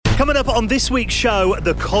Coming up on this week's show,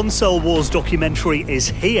 the Console Wars documentary is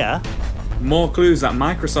here. More clues that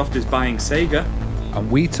Microsoft is buying Sega.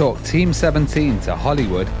 And we talk Team 17 to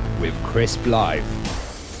Hollywood with Cris Blyth.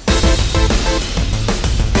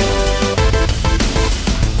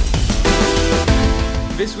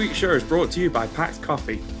 This week's show is brought to you by Packed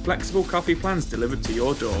Coffee. Flexible coffee plans delivered to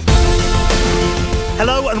your door.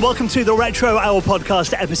 Hello and welcome to the Retro Hour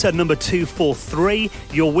podcast, episode number 243,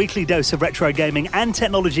 your weekly dose of retro gaming and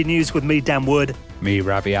technology news with me, Dan Wood. Me,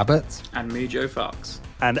 Ravi Abbott. And me, Joe Fox.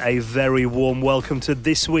 And a very warm welcome to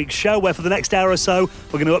this week's show, where for the next hour or so,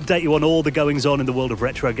 we're going to update you on all the goings-on in the world of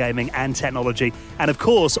retro gaming and technology. And of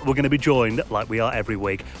course, we're going to be joined, like we are every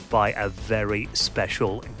week, by a very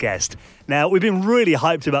special guest. Now, we've been really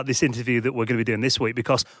hyped about this interview that we're going to be doing this week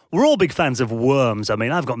because we're all big fans of Worms. I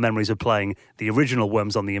mean, I've got memories of playing the original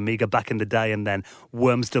Worms on the Amiga back in the day and then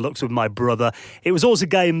Worms Deluxe with my brother. It was always a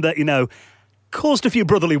game that, caused a few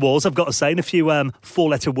brotherly wars, I've got to say, and a few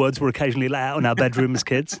four-letter words were occasionally let out in our bedroom as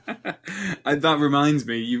kids. That reminds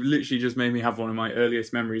me, you literally just made me have one of my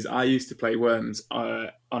earliest memories. I used to play Worms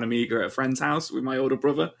on Amiga at a friend's house with my older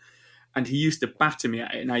brother, and he used to batter me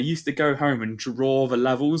at it, and I used to go home and draw the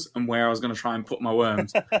levels and where I was going to try and put my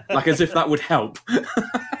worms, like as if that would help.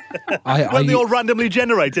 Well, they all randomly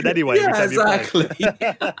generated anyway. Yeah, exactly.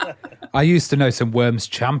 I used to know some Worms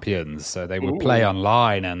champions, so they would play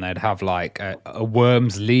online and they'd have like a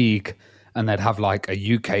Worms league and they'd have like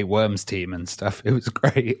a UK Worms team and stuff. It was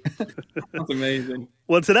great. That's amazing.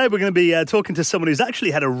 Well, today we're going to be talking to someone who's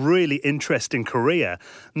actually had a really interesting career.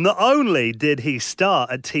 Not only did he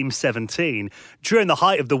start at Team 17 during the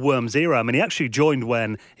height of the Worms era, I mean, he actually joined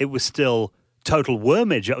when it was still Total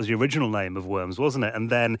Wormage. That was the original name of Worms, wasn't it? And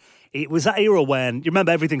then it was that era when, you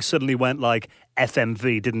remember, everything suddenly went like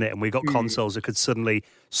FMV, didn't it? And we got consoles that could suddenly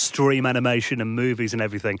stream animation and movies and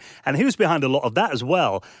everything. And he was behind a lot of that as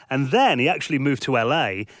well. And then he actually moved to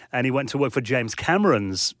LA and he went to work for James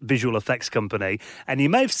Cameron's visual effects company. And you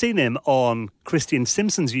may have seen him on Christian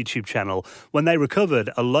Simpson's YouTube channel when they recovered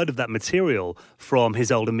a load of that material from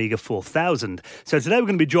his old Amiga 4000. So today we're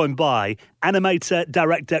going to be joined by animator,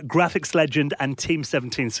 director, graphics legend, and Team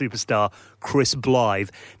 17 superstar Cris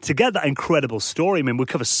Blyth to get that incredible story. I mean, we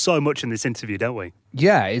cover so much in this interview, don't we?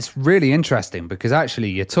 Yeah, it's really interesting because actually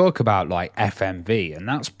you talk about like FMV and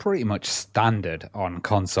that's pretty much standard on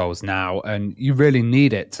consoles now, and you really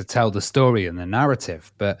need it to tell the story and the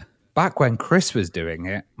narrative. But back when Cris was doing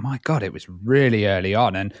it, my God, it was really early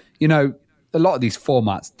on. And, a lot of these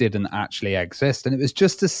formats didn't actually exist, and it was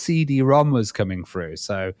just a CD-ROM was coming through.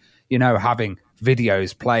 So, having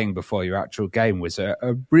videos playing before your actual game was a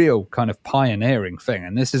real kind of pioneering thing.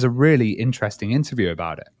 And this is a really interesting interview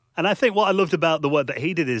about it. And I think what I loved about the work that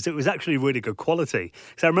he did is it was actually really good quality.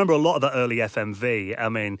 Because I remember a lot of that early FMV. I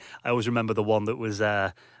mean, I always remember the one that was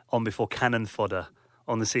on before Cannon Fodder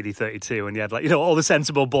on the CD32, and you had all the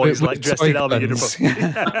sensible boys dressed in army uniform.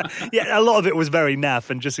 Yeah, a lot of it was very naff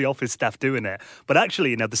and just the office staff doing it. But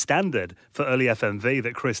actually, the standard for early FMV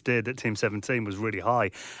that Cris did at Team 17 was really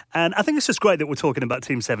high. And I think it's just great that we're talking about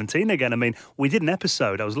Team 17 again. I mean, we did an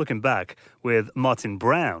episode, I was looking back, with Martin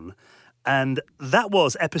Brown, and that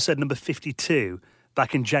was episode number 52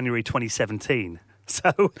 back in January 2017.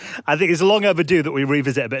 So I think it's long overdue that we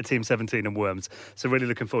revisit a bit of Team 17 and Worms. So really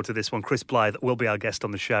looking forward to this one. Cris Blyth will be our guest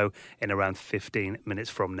on the show in around 15 minutes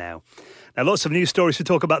from now. Now, lots of news stories to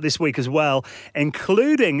talk about this week as well,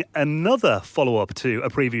 including another follow-up to a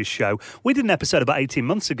previous show. We did an episode about 18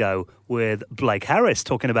 months ago with Blake Harris,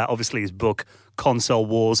 talking about, obviously, his book, Console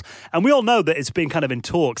Wars. And we all know that it's been kind of in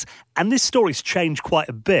talks. And this story's changed quite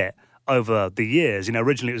a bit over the years.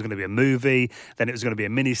 Originally it was going to be a movie, then it was going to be a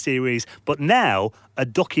mini-series, but now a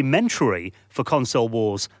documentary for Console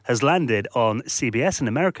Wars has landed on CBS in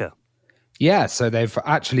America. Yeah, so they've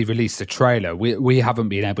actually released a trailer. We haven't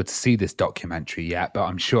been able to see this documentary yet, but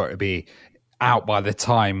I'm sure it'll be out by the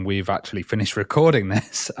time we've actually finished recording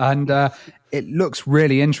this. And it looks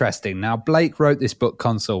really interesting. Now, Blake wrote this book,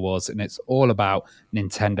 Console Wars, and it's all about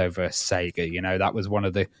Nintendo versus Sega. That was one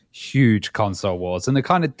of the huge console wars. And the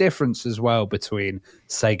kind of difference as well between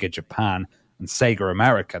Sega Japan and Sega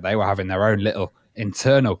America. They were having their own little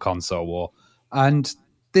internal console war. And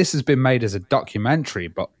this has been made as a documentary,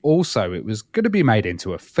 but also it was going to be made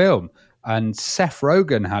into a film. And Seth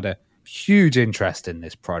Rogen had a huge interest in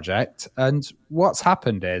this project. And what's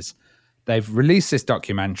happened is they've released this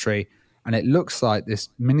documentary, and it looks like this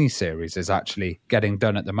miniseries is actually getting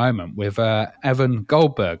done at the moment with Evan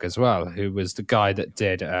Goldberg as well, who was the guy that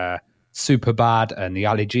did Superbad and the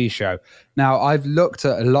Ali G show. Now, I've looked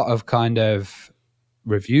at a lot of kind of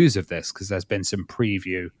reviews of this because there's been some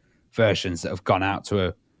preview versions that have gone out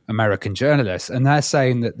to a American journalists, and they're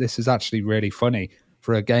saying that this is actually really funny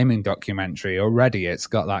for a gaming documentary. Already it's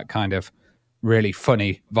got that kind of really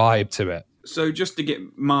funny vibe to it. So just to get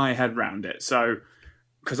my head around it, so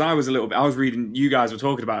because I was reading, you guys were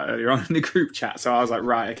talking about it earlier on in the group chat, so I was like,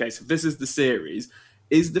 right, okay, so this is the series.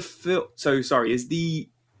 This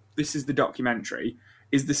is the documentary.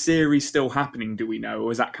 Is the series still happening, do we know,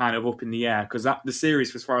 or is that kind of up in the air? Because the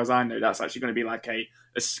series, as far as I know, that's actually going to be like a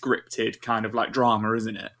scripted kind of like drama,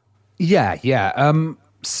 isn't it? Yeah.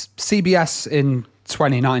 CBS in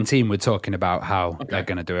 2019 were talking about how they're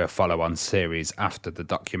going to do a follow-on series after the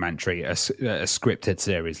documentary, a scripted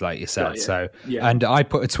series, like you said. And I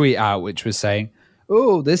put a tweet out which was saying,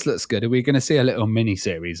 "Oh, this looks good. Are we going to see a little mini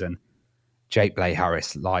series?" And Jake Blay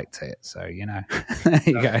Harris liked it, so there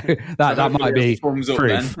you go. That might be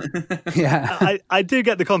proof. Yeah, I do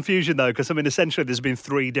get the confusion though, because essentially there's been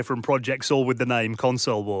 3 different projects, all with the name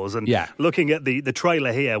Console Wars, and looking at the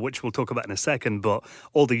trailer here, which we'll talk about in a second, but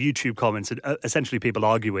all the YouTube comments are essentially people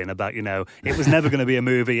arguing about it was never going to be a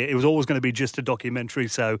movie, it was always going to be just a documentary.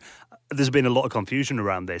 So there's been a lot of confusion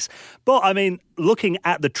around this. But looking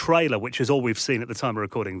at the trailer, which is all we've seen at the time of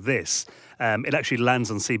recording this, it actually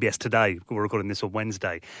lands on CBS today. We're recording this on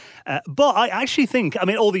Wednesday. But I actually think,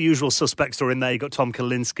 all the usual suspects are in there. You've got Tom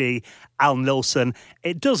Kalinske, Al Nilsson.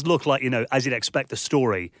 It does look like, as you'd expect, the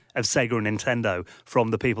story of Sega and Nintendo from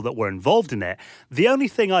the people that were involved in it. The only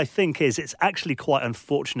thing I think is it's actually quite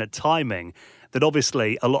unfortunate timing that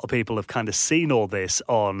obviously a lot of people have kind of seen all this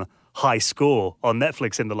on High Score on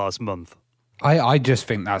Netflix in the last month. I just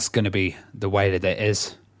think that's going to be the way that it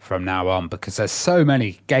is from now on, because there's so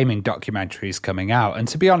many gaming documentaries coming out, and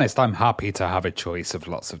to be honest, I'm happy to have a choice of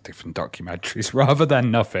lots of different documentaries rather than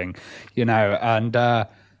nothing, and I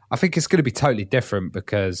think it's going to be totally different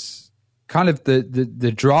because kind of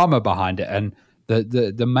the drama behind it, and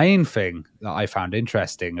the main thing that I found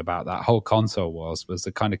interesting about that whole console was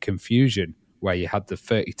the kind of confusion where you had the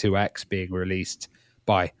 32X being released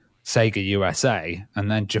by Sega USA, and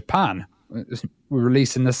then Japan were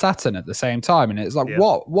releasing the Saturn at the same time, and it's like,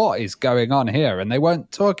 what is going on here? And they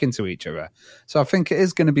weren't talking to each other. So I think it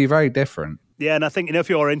is going to be very different. Yeah, and I think, if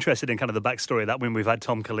you're interested in kind of the backstory of that, we've had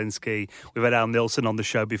Tom Kalinske, we've had Al Nilsson on the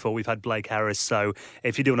show before, we've had Blake Harris. So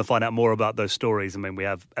if you do want to find out more about those stories, we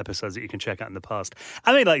have episodes that you can check out in the past.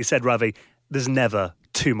 Like you said, Ravi, there's never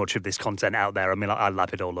too much of this content out there. I'll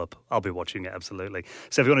lap it all up. I'll be watching it, absolutely.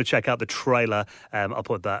 So if you want to check out the trailer, I'll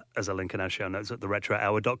put that as a link in our show notes at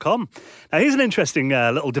theretrohour.com. Now, here's an interesting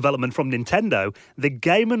little development from Nintendo. The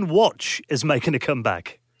Game & Watch is making a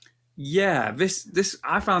comeback. Yeah, this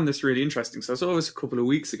I found this really interesting. So I saw this a couple of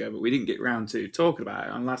weeks ago, but we didn't get around to talking about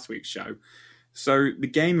it on last week's show. So the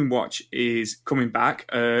Game & Watch is coming back.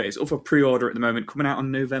 It's up for pre-order at the moment, coming out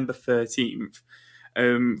on November 13th.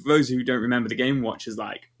 For those who don't remember, the Game & Watch is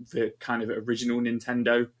like the kind of original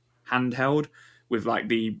Nintendo handheld with like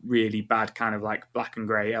the really bad kind of like black and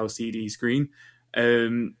grey LCD screen.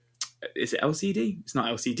 Is it LCD? It's not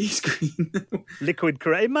LCD screen. Liquid,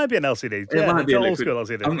 correct? It might be an LCD. It might be an old school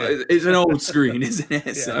LCD. It's an old screen, isn't it?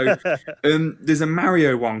 Yeah. So there's a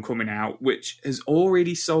Mario one coming out, which has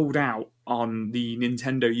already sold out on the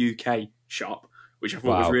Nintendo UK shop, which I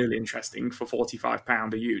thought was really interesting for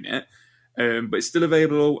 £45 a unit. But it's still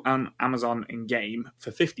available on Amazon in-game for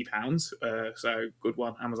 £50. So good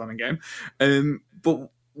one, Amazon in-game. But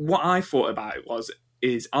what I thought about it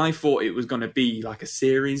is I thought it was going to be like a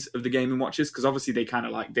series of the Game & Watches, because obviously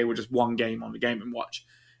they were just one game on the Game & Watch.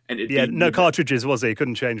 And no cartridges, was it? You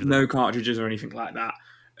couldn't change them. No cartridges or anything like that.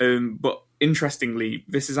 But interestingly,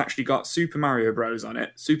 this has actually got Super Mario Bros. On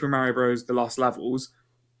it, Super Mario Bros. The Lost Levels,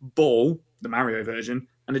 Ball, the Mario version,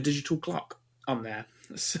 and a digital clock on there.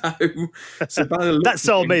 So by the that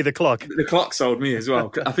sold me, the clock. The clock sold me as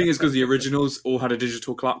well. I think it's because the originals all had a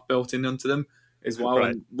digital clock built in onto them as well.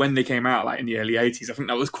 Right. And when they came out, like in the early 80s, I think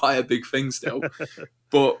that was quite a big thing still.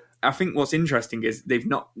 But I think what's interesting is they've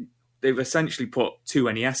essentially put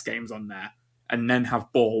 2 NES games on there, and then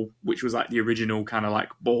have Ball, which was like the original kind of like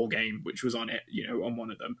ball game, which was on it, on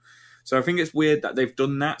one of them. So I think it's weird that they've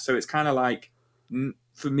done that. So it's kind of like,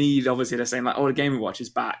 for me, obviously they're saying like, oh, the Game & Watch is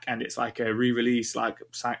back, and it's like a re-release, like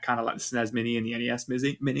kind of like the SNES Mini and the NES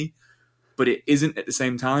Mini, but it isn't at the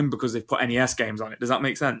same time because they've put NES games on it. Does that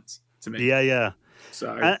make sense to me? Yeah.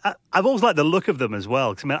 So I've always liked the look of them as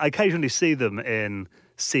well. Because I occasionally see them in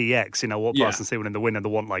CX, walk past and see one in the wind, and they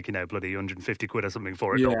want like, bloody 150 quid or something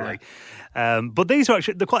for it normally. But these are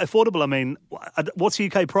actually, they're quite affordable. What's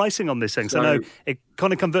UK pricing on this thing? So I know it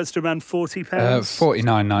kind of converts to around £40.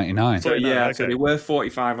 £49.99. So so they were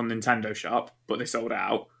 45 on Nintendo shop, but they sold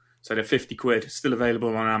out. So they're 50 quid, still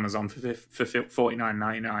available on Amazon for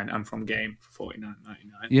 $49.99 and from Game for $49.99.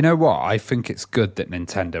 You know what? I think it's good that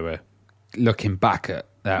Nintendo are looking back at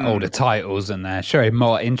their older titles and they're showing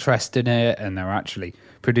more interest in it and they're actually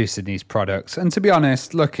producing these products. And to be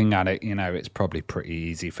honest, looking at it, it's probably pretty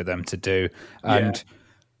easy for them to do. And,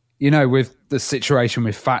 with the situation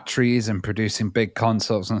with factories and producing big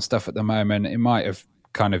consoles and stuff at the moment, it might have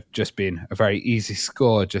kind of just been a very easy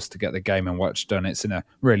score just to get the Game & Watch done. It's in a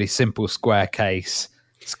really simple square case,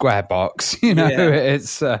 square box,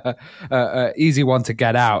 it's a easy one to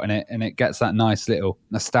get out and it gets that nice little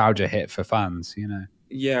nostalgia hit for fans.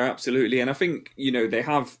 Yeah, absolutely. And I think they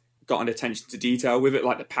have got an attention to detail with it,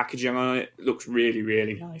 like the packaging on it looks really,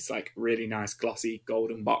 really nice, like really nice glossy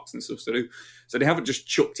golden box and stuff. So they haven't just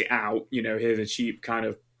chucked it out, here's a cheap kind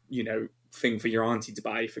of thing for your auntie to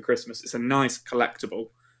buy for Christmas. It's a nice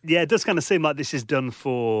collectible. Yeah, it does kind of seem like this is done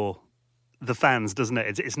for the fans, doesn't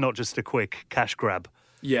it? It's not just a quick cash grab.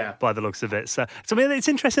 Yeah, by the looks of it. So I mean, it's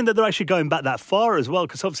interesting that they're actually going back that far as well,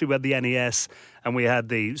 because obviously we had the NES and we had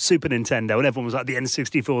the Super Nintendo, and everyone was like, the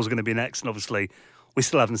N64 is going to be next, and obviously we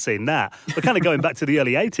still haven't seen that. We're kind of going back to the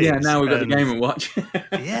early 80s. Yeah, now we've got the Game & Watch.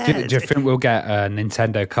 Yeah. Do you think we'll get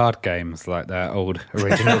Nintendo card games like their old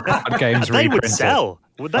original card games they reprinted? would sell.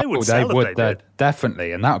 They would sell if they did.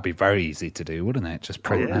 Definitely, and that would be very easy to do, wouldn't it? Just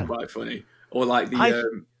print them. Quite funny. Or like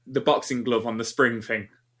the boxing glove on the spring thing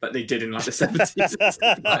that they did in like the 70s.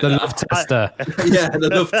 The love tester. Yeah, the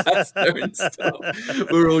love tester and stuff.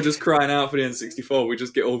 We were all just crying out for the N64. We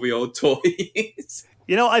just get all the old toys.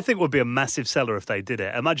 I think would be a massive seller if they did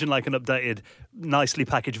it. Imagine like an updated, nicely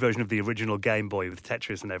packaged version of the original Game Boy with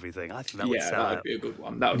Tetris and everything. I think that would sell. Yeah, that would be a good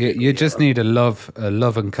one. You just need a love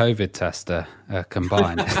and COVID tester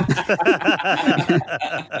combined.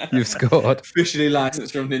 You've scored. Officially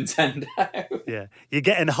licensed from Nintendo. Yeah. You're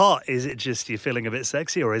getting hot. Is it just you're feeling a bit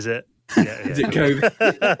sexy, or is it? Yeah. Is it COVID?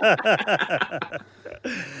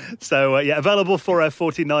 So, available for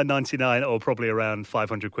 $49.99 or probably around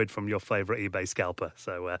 500 quid from your favourite eBay scalper.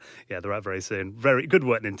 So, they're out very soon. Very good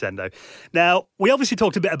work, Nintendo. Now, we obviously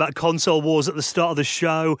talked a bit about console wars at the start of the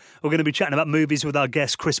show. We're going to be chatting about movies with our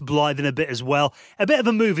guest, Cris Blyth, in a bit as well. A bit of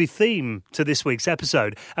a movie theme to this week's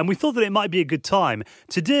episode. And we thought that it might be a good time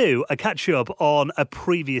to do a catch-up on a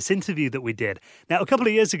previous interview that we did. Now, a couple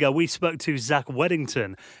of years ago, we spoke to Zach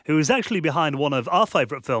Weddington, who was actually behind one of our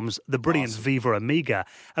favourite films, the brilliant Viva Amiga.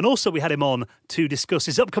 And also we had him on to discuss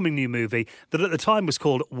his upcoming new movie that at the time was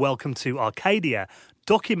called Welcome to Arcadia,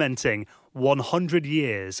 documenting 100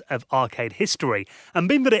 years of arcade history. And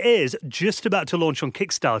being that it is just about to launch on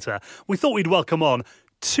Kickstarter, we thought we'd welcome on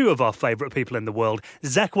two of our favourite people in the world,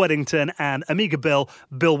 Zach Weddington and Amiga Bill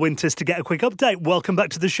Winters, to get a quick update. Welcome back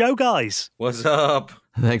to the show, guys. What's up?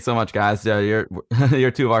 Thanks so much, guys. You're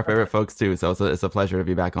two of our favorite folks too, so it's a pleasure to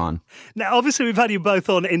be back on. Now, obviously, we've had you both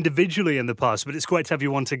on individually in the past, but it's great to have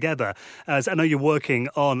you on together, as I know you're working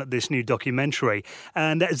on this new documentary.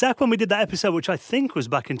 And Zach, when we did that episode, which I think was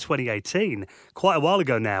back in 2018, quite a while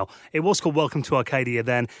ago now, it was called Welcome to Arcadia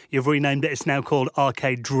then. You've renamed it. It's now called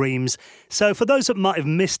Arcade Dreams. So for those that might have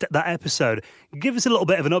missed that episode, give us a little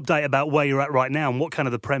bit of an update about where you're at right now and what kind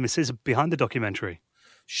of the premise is behind the documentary.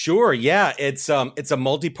 Sure. Yeah, it's a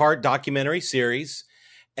multi-part documentary series,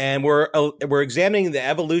 and we're examining the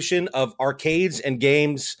evolution of arcades and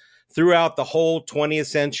games throughout the whole 20th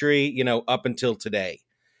century, up until today.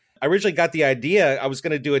 I originally got the idea I was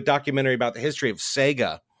going to do a documentary about the history of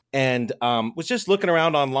Sega, and was just looking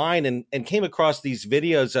around online and came across these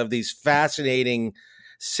videos of these fascinating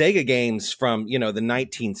Sega games from the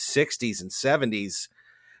 1960s and 70s.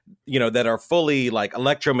 That are fully like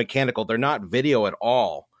electromechanical. They're not video at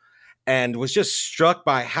all. And was just struck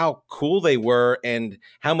by how cool they were and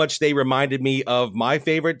how much they reminded me of my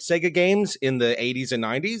favorite Sega games in the 80s and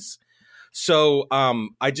 90s. So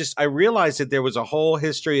I realized that there was a whole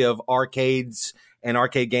history of arcades and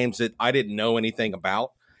arcade games that I didn't know anything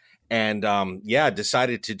about. And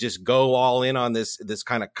decided to just go all in on this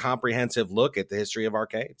kind of comprehensive look at the history of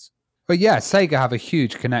arcades. But yeah, Sega have a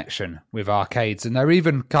huge connection with arcades, and they're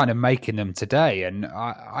even kind of making them today. And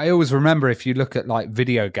I always remember, if you look at like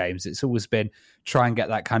video games, it's always been try and get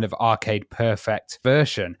that kind of arcade perfect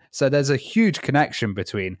version. So there's a huge connection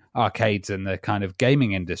between arcades and the kind of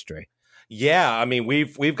gaming industry. Yeah, I mean,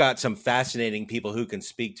 we've got some fascinating people who can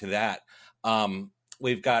speak to that.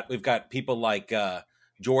 We've got people like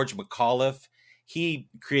George McAuliffe. He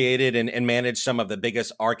created and managed some of the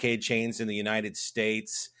biggest arcade chains in the United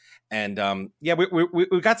States. And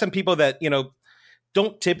we've got some people that,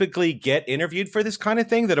 don't typically get interviewed for this kind of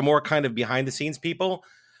thing, that are more kind of behind the scenes people,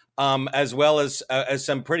 as well as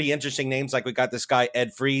some pretty interesting names. Like we got this guy,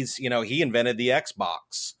 Ed Freeze, he invented the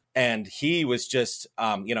Xbox. And he was just,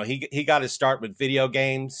 he got his start with video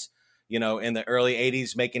games, in the early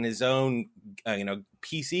 80s, making his own,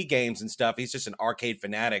 PC games and stuff. He's just an arcade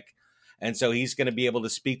fanatic. And so he's going to be able to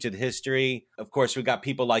speak to the history. Of course, we've got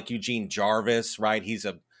people like Eugene Jarvis, right? He's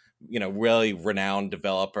a, really renowned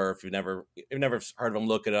developer. If you've never heard of him,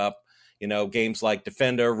 look it up. Games like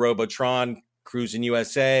Defender, Robotron, Cruis'n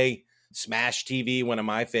USA, Smash TV, one of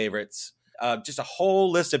my favorites. Just a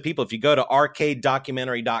whole list of people. If you go to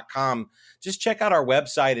arcadedocumentary.com, just check out our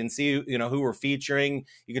website and see, who we're featuring.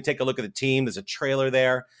 You can take a look at the team. There's a trailer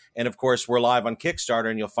there. And of course, we're live on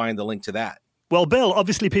Kickstarter, and you'll find the link to that. Well, Bill,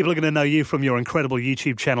 obviously people are going to know you from your incredible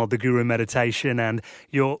YouTube channel, The Guru Meditation, and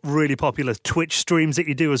your really popular Twitch streams that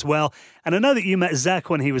you do as well. And I know that you met Zach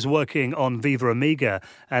when he was working on Viva Amiga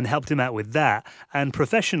and helped him out with that. And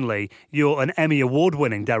professionally, you're an Emmy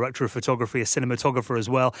Award-winning director of photography, a cinematographer as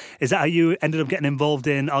well. Is that how you ended up getting involved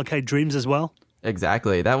in Arcade Dreams as well?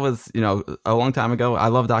 Exactly. That was, a long time ago. I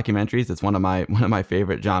love documentaries. It's one of my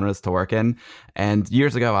favorite genres to work in. And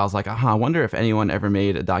years ago, I was like, I wonder if anyone ever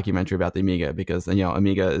made a documentary about the Amiga, because,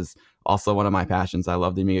 Amiga is also one of my passions. I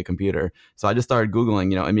love the Amiga computer. So I just started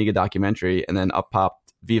Googling, Amiga documentary, and then up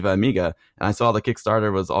popped Viva Amiga. And I saw the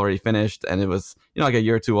Kickstarter was already finished, and it was, like a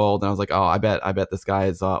year or two old. And I was like, oh, I bet this guy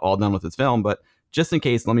is all done with his film. But just in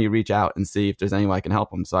case, let me reach out and see if there's any way I can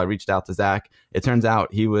help him. So I reached out to Zach. It turns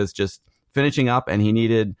out he was just finishing up, and he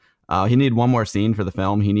needed one more scene for the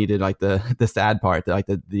film. He needed like the sad part, like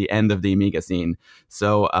the end of the Amiga scene.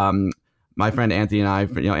 So my friend Anthony and I,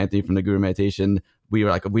 Anthony from the Guru Meditation, we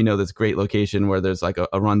were like, we know this great location where there's like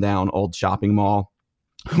a rundown old shopping mall.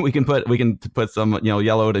 We can put some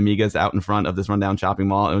yellowed Amigas out in front of this rundown shopping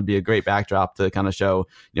mall. It would be a great backdrop to kind of show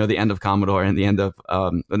the end of Commodore and the end of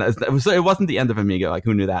it wasn't the end of Amiga, like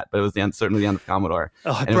who knew that, but it was certainly the end of Commodore.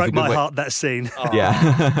 Oh, it broke my heart, that scene.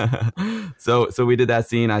 Yeah. So we did that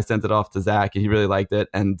scene. I sent it off to Zach, and he really liked it,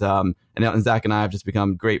 and Zach and I have just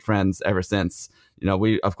become great friends ever since.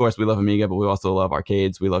 We love Amiga, but we also love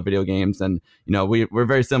arcades. We love video games, and we're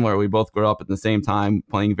very similar. We both grew up at the same time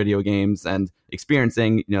playing video games and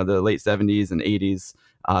experiencing the late 70s and 80s.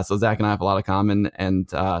 So Zach and I have a lot of common, and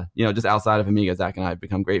just outside of Amiga, Zach and I have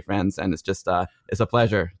become great friends, and it's just it's a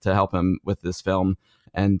pleasure to help him with this film.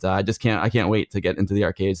 And I can't wait to get into the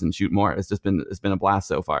arcades and shoot more. It's been a blast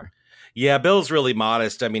so far. Yeah, Bill's really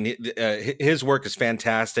modest. I mean, his work is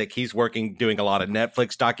fantastic. He's doing a lot of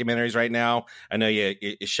Netflix documentaries right now. I know you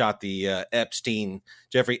shot the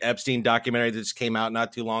Jeffrey Epstein documentary that just came out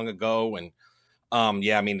not too long ago. And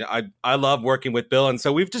I love working with Bill. And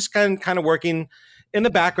so we've just kind of working in the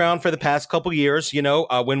background for the past couple years,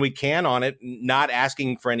 when we can on it, not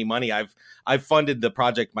asking for any money. I've funded the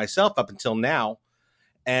project myself up until now.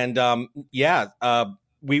 And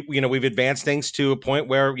we've advanced things to a point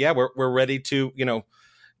where, we're ready to,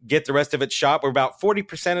 get the rest of it shot. We're about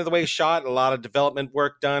 40% of the way shot, a lot of development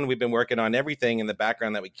work done. We've been working on everything in the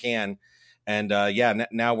background that we can. And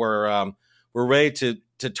now we're ready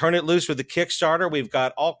to turn it loose with the Kickstarter. We've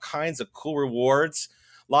got all kinds of cool rewards,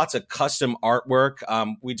 lots of custom artwork.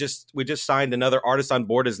 We just signed another artist on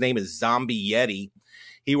board. His name is Zombie Yeti.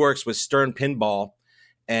 He works with Stern Pinball.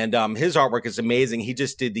 And his artwork is amazing. He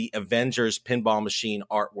just did the Avengers pinball machine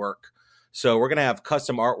artwork. So we're going to have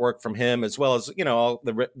custom artwork from him, as well as, all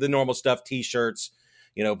the normal stuff, T-shirts,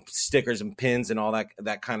 stickers and pins and all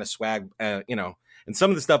that kind of swag, And some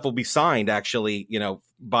of the stuff will be signed, actually,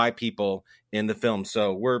 by people in the film.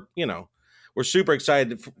 So we're super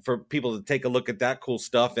excited for people to take a look at that cool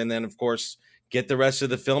stuff. And then, of course, get the rest of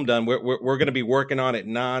the film done. We're going to be working on it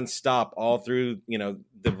nonstop all through,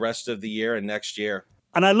 the rest of the year and next year.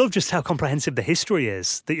 And I love just how comprehensive the history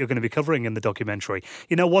is that you're going to be covering in the documentary.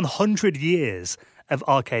 100 years of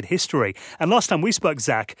arcade history. And last time we spoke,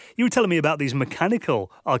 Zach, you were telling me about these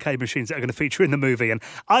mechanical arcade machines that are going to feature in the movie. And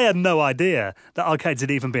I had no idea that arcades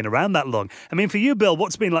had even been around that long. I mean, for you, Bill,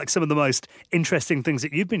 what's been like some of the most interesting things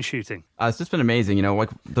that you've been shooting? It's just been amazing.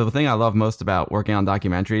 The thing I love most about working on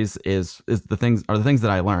documentaries is the things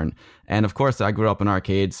that I learn. And of course, I grew up in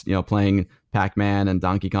arcades, playing Pac-Man and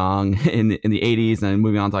Donkey Kong in the 80s, and then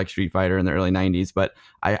moving on to like Street Fighter in the early 90s. But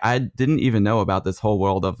I didn't even know about this whole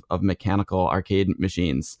world of mechanical arcade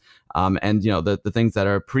machines. And the things that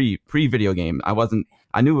are pre video game.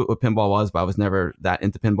 I knew what pinball was, but I was never that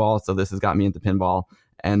into pinball. So this has got me into pinball.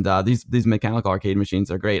 And these mechanical arcade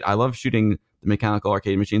machines are great. I love shooting the mechanical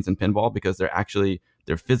arcade machines in pinball because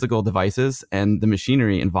they're physical devices, and the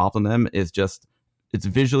machinery involved in them is just it's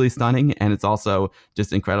visually stunning, and it's also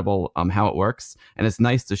just incredible how it works. And it's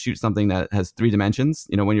nice to shoot something that has 3 dimensions.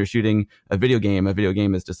 You know, when you're shooting a video game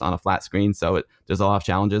is just on a flat screen, so there's a lot of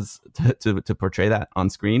challenges to portray that on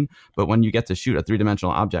screen. But when you get to shoot a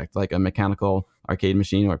 3-dimensional object like a mechanical arcade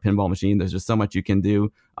machine or a pinball machine, there's just so much you can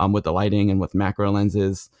do with the lighting and with macro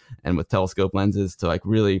lenses and with telescope lenses to like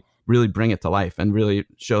really bring it to life and really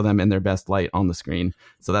show them in their best light on the screen.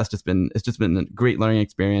 So it's just been a great learning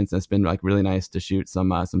experience, and it's been like really nice to shoot some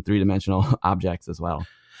 3-dimensional objects as well.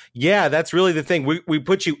 Yeah, that's really the thing. We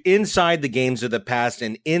put you inside the games of the past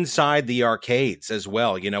and inside the arcades as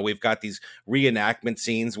well. You know, we've got these reenactment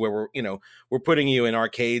scenes where we're putting you in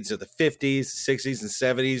arcades of the 50s, 60s, and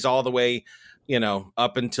 70s, all the way,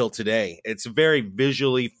 up until today. It's a very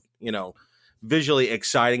visually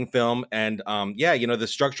exciting film. And the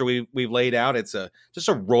structure we've laid out, it's just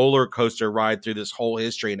a roller coaster ride through this whole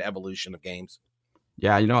history and evolution of games.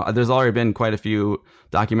 Yeah, there's already been quite a few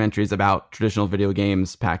documentaries about traditional video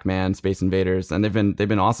games, Pac-Man, Space Invaders, and they've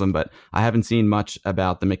been awesome, but I haven't seen much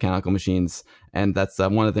about the mechanical machines. And that's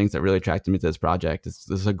one of the things that really attracted me to this project. This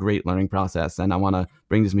is a great learning process, and I want to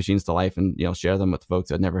bring these machines to life and share them with folks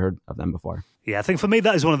that had never heard of them before. Yeah, I think for me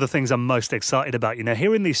that is one of the things I'm most excited about.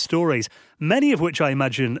 Hearing these stories, many of which I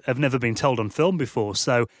imagine have never been told on film before.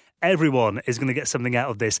 So everyone is going to get something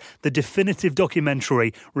out of this. The definitive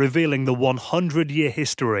documentary revealing the 100-year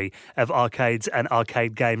history of arcades and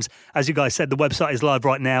arcade games. As you guys said, the website is live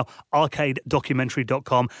right now,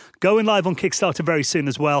 arcadedocumentary.com. Going live on Kickstarter very soon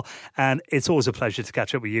as well. And it's always a pleasure to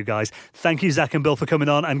catch up with you guys. Thank you, Zach and Bill, for coming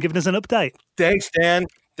on and giving us an update. Thanks, Dan.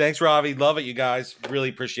 Thanks, Ravi. Love it, you guys. Really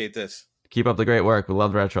appreciate this. Keep up the great work. We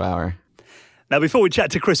love the Retro Hour. Now, before we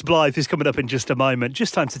chat to Cris Blyth, who's coming up in just a moment,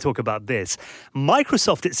 just time to talk about this.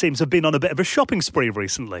 Microsoft, it seems, have been on a bit of a shopping spree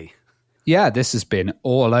recently. Yeah, this has been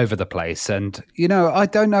all over the place. And, I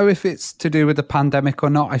don't know if it's to do with the pandemic or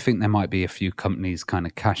not. I think there might be a few companies kind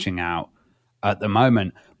of cashing out at the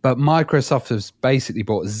moment. But Microsoft has basically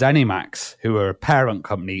bought ZeniMax, who are a parent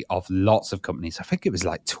company of lots of companies. I think it was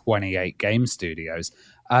like 28 game studios.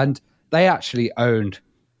 And they actually owned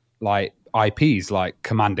like IPs like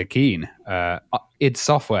Commander Keen. id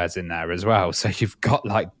Software's in there as well. So you've got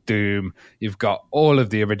like Doom, you've got all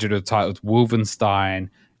of the original titles, Wolfenstein,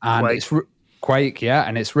 and Quake. it's Quake, yeah.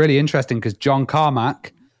 And it's really interesting because John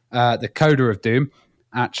Carmack, the coder of Doom,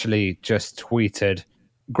 actually just tweeted,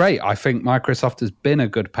 great, I think Microsoft has been a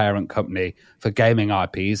good parent company for gaming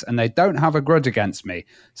IPs and they don't have a grudge against me.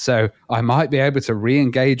 So I might be able to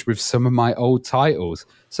re-engage with some of my old titles.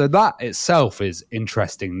 So that itself is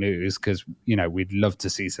interesting news because, we'd love to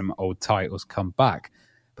see some old titles come back.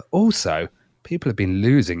 But also, people have been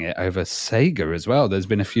losing it over Sega as well. There's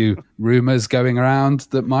been a few rumors going around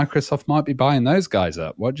that Microsoft might be buying those guys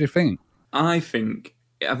up. What do you think? I think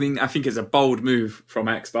it's a bold move from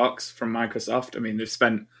Xbox, from Microsoft. I mean, they've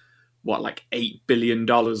spent like $8 billion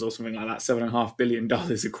or something like that, $7.5 billion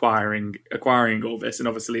acquiring all this. And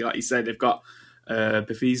obviously, like you said, they've got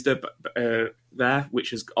Bethesda there,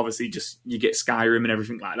 which is obviously just, you get Skyrim and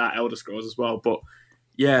everything like that, Elder Scrolls as well. But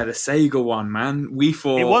yeah, the Sega one, man, we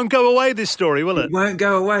thought... It won't go away, this story, will it? It won't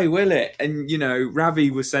go away, will it? And, Ravi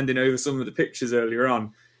was sending over some of the pictures earlier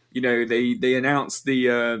on. They announced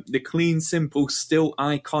the clean, simple, still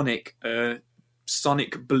iconic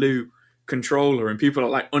Sonic Blue controller, and people are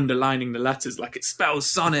like underlining the letters like it spells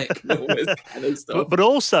Sonic. All this kind of stuff. But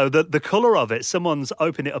also the colour of it, someone's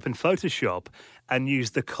opened it up in Photoshop and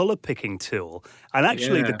used the colour picking tool. And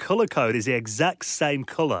actually the colour code is the exact same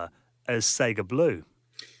colour as Sega Blue.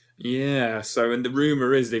 Yeah, so, and the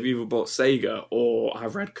rumour is they've either bought Sega or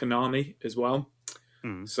I've read Konami as well.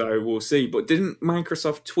 So we'll see. But didn't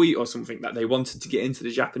Microsoft tweet or something that they wanted to get into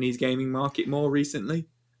the Japanese gaming market more recently?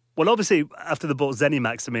 Well, obviously, after they bought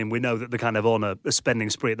ZeniMax, we know that they're kind of on a spending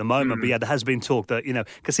spree at the moment. But yeah, there has been talk that,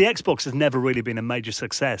 because the Xbox has never really been a major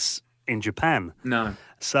success in Japan. No.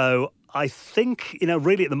 So I think,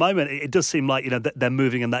 really at the moment, it does seem like, that they're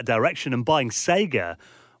moving in that direction, and buying Sega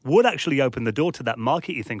would actually open the door to that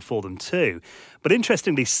market, you think, for them too. But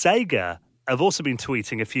interestingly, Sega have also been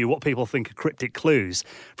tweeting a few what people think are cryptic clues.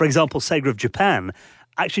 For example, Sega of Japan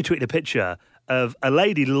actually tweeted a picture of a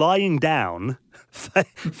lady lying down,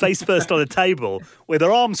 face first on a table, with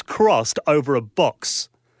her arms crossed over a box.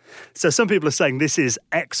 So some people are saying this is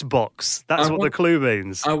Xbox. That's what the clue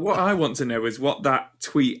means. What I want to know is what that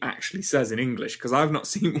tweet actually says in English, because I've not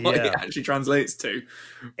seen what it actually translates to.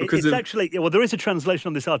 Because actually, well, there is a translation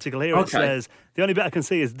on this article here. Okay. It says, the only bit I can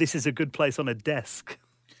see is this is a good place on a desk.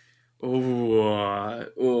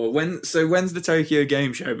 When's the Tokyo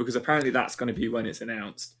Game Show? Because apparently that's going to be when it's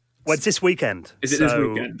announced. Well, it's this weekend. Is it this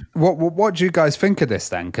weekend? What do you guys think of this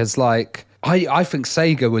then? Because I think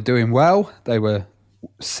Sega were doing well. They were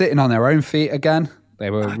sitting on their own feet again. They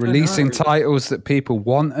were releasing titles that people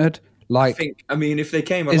wanted. Like, if they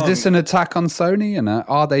came along... Is this an attack on Sony? And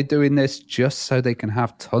are they doing this just so they can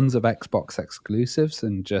have tons of Xbox exclusives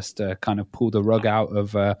and just kind of pull the rug out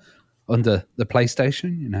of under the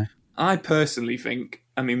PlayStation, you know? I personally think,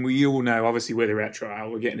 we all know, obviously we're the retro hour,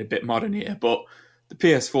 we're getting a bit modern here, but the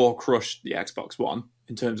PS4 crushed the Xbox One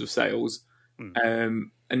in terms of sales.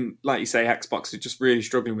 And like you say, Xbox is just really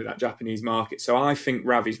struggling with that Japanese market. So I think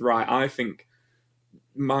Ravi's right. I think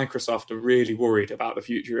Microsoft are really worried about the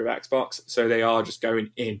future of Xbox, so they are just going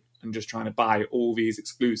in and just trying to buy all these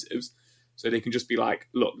exclusives, so they can just be like,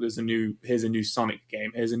 look, here's a new Sonic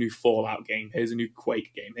game, here's a new Fallout game, here's a new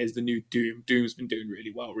Quake game, here's the new Doom. Doom's been doing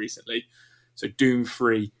really well recently, so Doom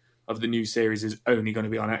 3 of the new series is only going to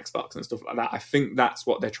be on Xbox and stuff like that. I think that's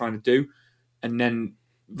what they're trying to do, and then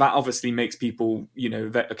that obviously makes people,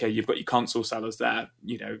 that, okay, you've got your console sellers there,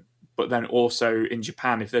 but then also in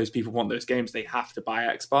Japan, if those people want those games, they have to buy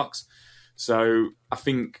Xbox. So I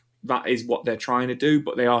think that is what they're trying to do,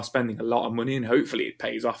 but they are spending a lot of money, and hopefully it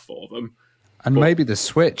pays off for them. And maybe the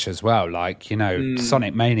Switch as well. Like,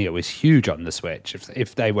 Sonic Mania was huge on the Switch.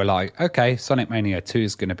 If they were like, okay, Sonic Mania 2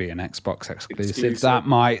 is going to be an Xbox exclusive, that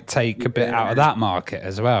might take a bit out of that market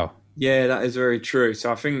as well. Yeah, that is very true. So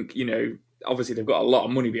I think, obviously they've got a lot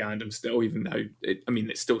of money behind them still, even though,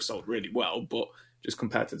 it's still sold really well, but just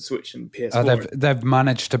compared to the Switch and PS4. They've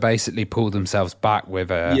managed to basically pull themselves back with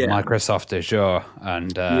Microsoft Azure,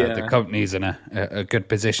 and the company's in a good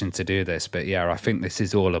position to do this. But I think this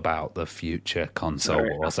is all about the future console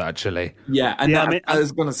wars, actually. Yeah, and I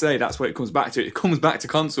was going to say, that's what it comes back to. It comes back to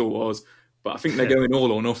console wars, but I think they're going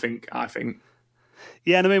all or nothing, I think.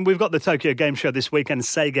 Yeah, and we've got the Tokyo Game Show this weekend.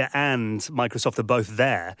 Sega and Microsoft are both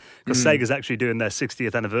there, because Sega's actually doing their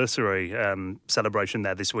 60th anniversary celebration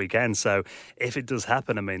there this weekend. So if it does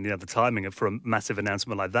happen, the timing for a massive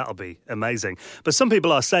announcement like that will be amazing. But some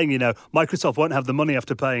people are saying, Microsoft won't have the money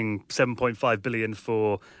after paying $7.5 billion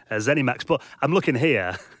for ZeniMax. But I'm looking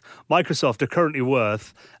here. Microsoft are currently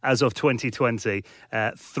worth, as of 2020,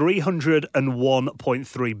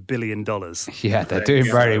 $301.3 billion. Yeah, they're doing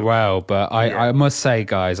very well. But I must say,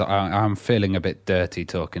 guys, I'm feeling a bit dirty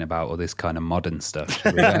talking about all this kind of modern stuff.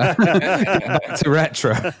 Back to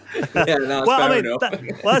retro. Yeah, no, fair enough.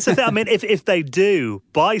 That's the thing. If they do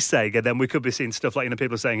buy Sega, then we could be seeing stuff like,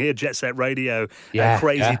 people saying here, Jet Set Radio,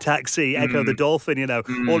 Crazy Taxi, Echo the Dolphin,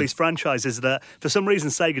 all these franchises that, for some reason,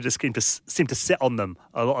 Sega just seem to sit on them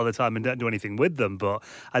a lot of the time and don't do anything with them. But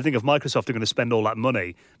I think if Microsoft are going to spend all that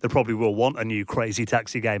money, they probably will want a new Crazy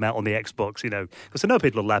Taxi game out on the Xbox, because I know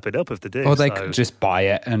people will lap it up if they do. Or they could just buy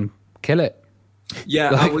it and kill it.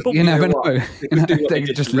 Yeah, you never know. They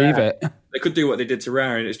could just leave it. They could do what they did to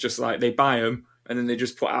Rare, and it's just like they buy them and then they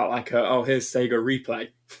just put out like here's Sega Replay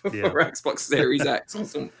for Xbox Series X or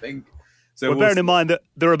something. So bearing in mind that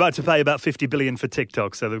they're about to pay about $50 billion for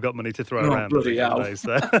TikTok, so they've got money to throw around. Bloody hell.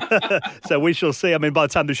 So we shall see. By the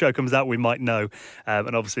time the show comes out, we might know.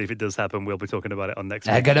 And obviously, if it does happen, we'll be talking about it on next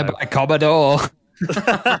week. They're going to buy Commodore.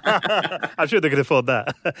 I'm sure they can afford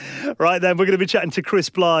that. Right then, we're going to be chatting to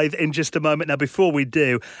Cris Blyth in just a moment. Now, before we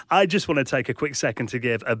do, I just want to take a quick second to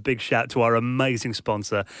give a big shout to our amazing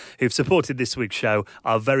sponsor who've supported this week's show,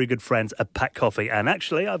 our very good friends at Pack Coffee. And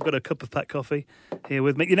actually, I've got a cup of Pack Coffee here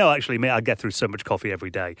with me. Actually, me, I get through so much coffee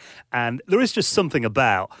every day. And there is just something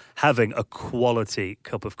about having a quality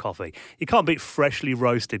cup of coffee. You can't beat freshly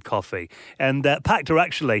roasted coffee. And Packed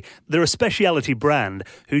they're a specialty brand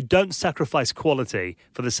who don't sacrifice quality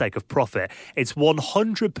for the sake of profit. It's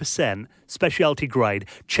 100% specialty grade,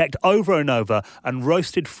 checked over and over, and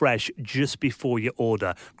roasted fresh just before you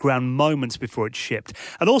order, ground moments before it's shipped.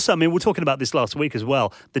 And also, we were talking about this last week as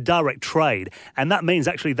well, the direct trade. And that means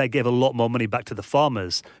actually they give a lot more money back to the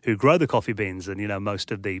farmers who grow the coffee beans, and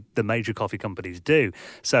most of the major coffee companies do.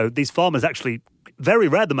 So these farmers actually, very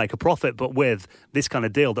rare to make a profit, but with this kind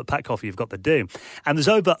of deal that Pack Coffee you've got to do. And there's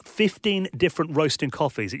over 15 different roasting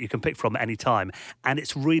coffees that you can pick from at any time, and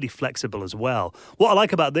it's really flexible as well. What I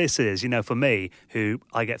like about this is, for me, who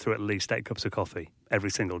I get through at least 8 cups of coffee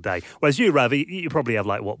every single day. Whereas you, Ravi, you probably have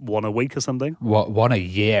one a week or something? One a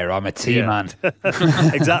year. I'm a tea man.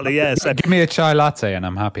 Exactly, yeah. So give me a chai latte and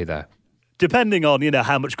I'm happy there. depending on,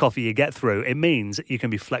 how much coffee you get through, it means you can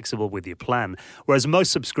be flexible with your plan. Whereas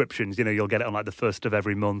most subscriptions, you'll get it on like the first of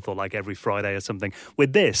every month or like every Friday or something.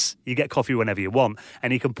 With this, you get coffee whenever you want,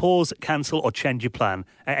 and you can pause, cancel, or change your plan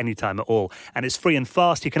at any time at all. And it's free and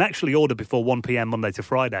fast. You can actually order before 1 p.m. Monday to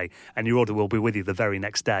Friday, and your order will be with you the very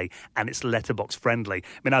next day. And it's letterbox friendly.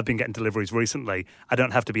 I mean, I've been getting deliveries recently. I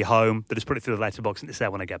don't have to be home. They just put it through the letterbox and it's there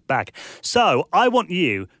when I get back. So I want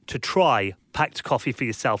you to try packed coffee for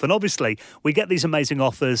yourself. And obviously, we get these amazing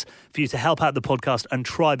offers for you to help out the podcast and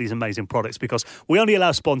try these amazing products, because we only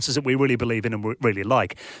allow sponsors that we really believe in and really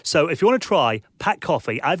like. So if you want to try packed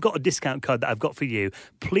coffee, I've got a discount code that I've got for you.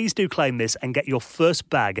 Please do claim this and get your first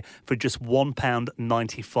bag for just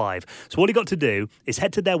 £1.95. So all you got to do is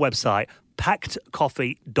head to their website,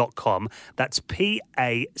 packedcoffee.com. That's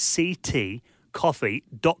PACT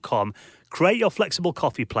coffee.com. Create your flexible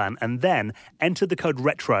coffee plan and then enter the code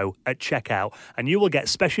RETRO at checkout, and you will get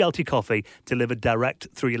specialty coffee delivered direct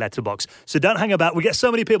through your letterbox. So don't hang about. We get so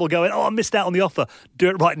many people going, I missed out on the offer. Do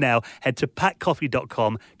it right now. Head to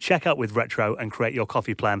packcoffee.com, check out with Retro, and create your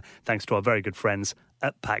coffee plan thanks to our very good friends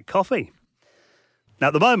at Pack Coffee. Now,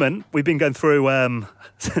 at the moment, we've been going through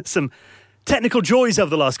some technical joys over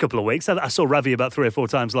the last couple of weeks. I saw Ravi about 3 or 4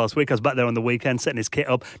 times last week. I was back there on the weekend setting his kit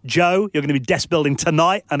up. Joe, you're going to be desk building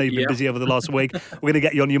tonight. I know you've been busy over the last week. We're going to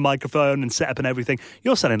get you on your microphone and set up and everything.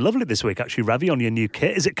 You're sounding lovely this week, actually, Ravi, on your new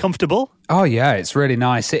kit. Is it comfortable? Oh, yeah, it's really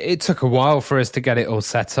nice. It took a while for us to get it all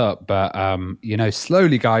set up, but,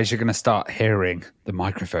 slowly, guys, you're going to start hearing the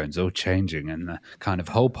microphones all changing and the kind of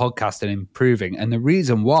whole podcast and improving. And the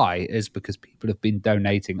reason why is because people have been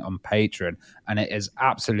donating on Patreon, and it is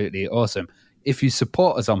absolutely awesome. If you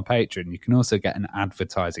support us on Patreon, you can also get an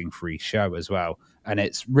advertising-free show as well. And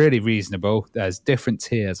it's really reasonable. There's different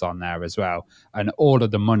tiers on there as well. And all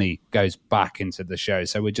of the money goes back into the show.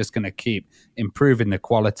 So we're just going to keep improving the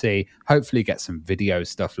quality, hopefully get some video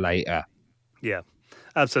stuff later. Yeah.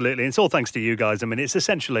 Absolutely. It's all thanks to you guys. I mean, it's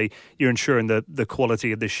essentially you're ensuring the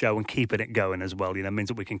quality of this show and keeping it going as well. It means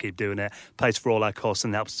that we can keep doing it, pays for all our costs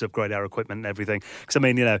and helps us upgrade our equipment and everything. Because, I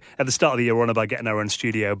mean, at the start of the year, we're on about getting our own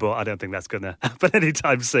studio, but I don't think that's going to happen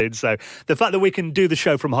anytime soon. So the fact that we can do the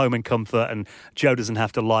show from home in comfort and Joe doesn't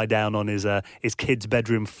have to lie down on his kid's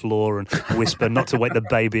bedroom floor and whisper not to wake the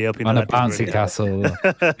baby up. On a bouncy castle.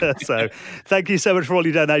 So thank you so much for all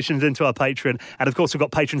your donations into our Patreon. And, of course, we've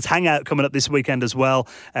got Patrons Hangout coming up this weekend as well.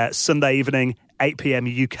 Sunday evening, 8 p.m.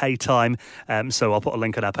 UK time. So I'll put a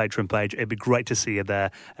link on our Patreon page. It'd be great to see you there,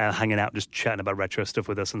 hanging out, just chatting about retro stuff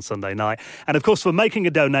with us on Sunday night. And of course, for making a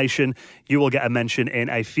donation, you will get a mention in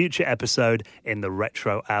a future episode in the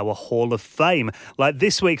Retro Hour Hall of Fame. Like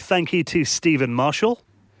this week, thank you to Stephen Marshall,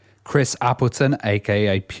 Chris Appleton,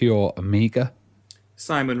 aka Pure Amiga,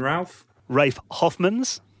 Simon Ralph, Rafe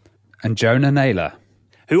Hoffmans, and Jonah Naylor,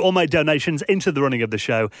 who all made donations into the running of the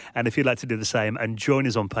show. And if you'd like to do the same and join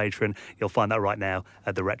us on Patreon, you'll find that right now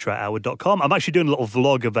at theretrohour.com. I'm actually doing a little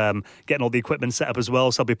vlog of getting all the equipment set up as well,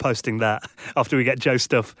 so I'll be posting that after we get Joe's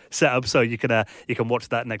stuff set up, so you can watch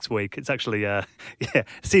that next week. It's actually,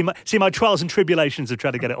 see my trials and tribulations of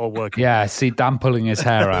trying to get it all working. Yeah, see Dan pulling his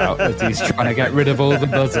hair out as he's trying to get rid of all the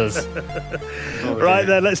buzzers. Right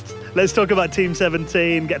then, let's talk about Team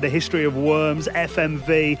 17, get the history of Worms,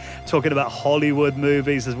 FMV, talking about Hollywood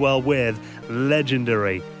movies as well with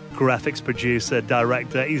legendary graphics producer,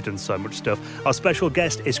 director. He's done so much stuff. Our special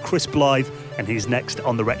guest is Cris Blyth, and he's next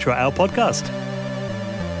on the Retro Hour podcast.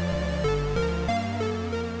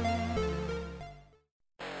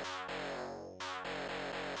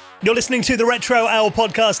 You're listening to the Retro Hour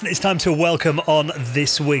podcast, and it's time to welcome on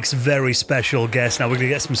this week's very special guest. Now, we're going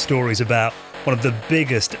to get some stories about one of the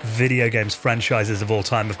biggest video games franchises of all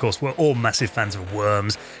time. Of course, we're all massive fans of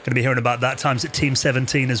Worms. Going to be hearing about that times at Team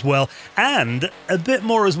 17 as well. And a bit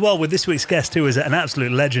more as well with this week's guest, who is an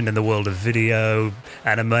absolute legend in the world of video,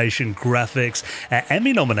 animation, graphics.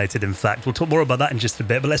 Emmy nominated, in fact. We'll talk more about that in just a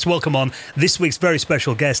bit. But let's welcome on this week's very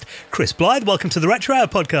special guest, Cris Blyth. Welcome to the Retro Hour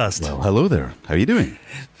podcast. Well, hello there. How are you doing?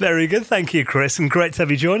 Very good. Thank you, Cris. And great to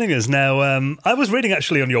have you joining us. Now, I was reading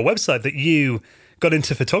actually on your website that you got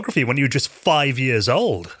into photography when you were just 5 years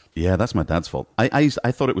old. Yeah, that's my dad's fault. I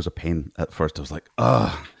thought it was a pain at first. I was like,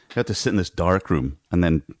 I had to sit in this dark room and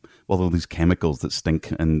then all these chemicals that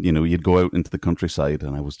stink. And, you'd go out into the countryside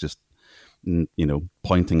and I was just,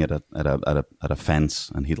 pointing at a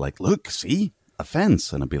fence, and he'd like, look, see, a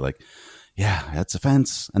fence. And I'd be like, yeah, that's a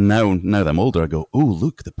fence. And now that I'm older, I go, oh,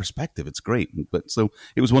 look, the perspective, it's great. But so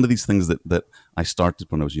it was one of these things that I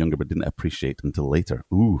started when I was younger, but didn't appreciate until later.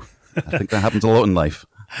 Ooh, I think that happens a lot in life.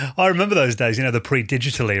 I remember those days, the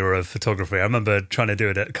pre-digital era of photography. I remember trying to do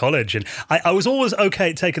it at college, and I was always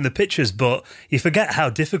okay at taking the pictures, but you forget how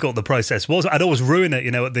difficult the process was. I'd always ruin it,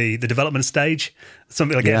 at the development stage.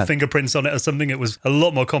 Something like getting fingerprints on it or something. It was a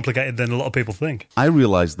lot more complicated than a lot of people think. I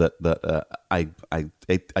realized that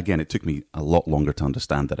it took me a lot longer to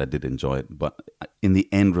understand that I did enjoy it, but in the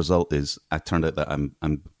end result is I turned out that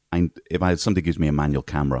if somebody gives me a manual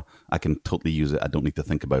camera, I can totally use it. I don't need to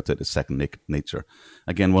think about it. It's second nature.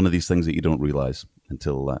 Again, one of these things that you don't realize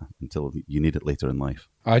until you need it later in life.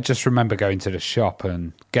 I just remember going to the shop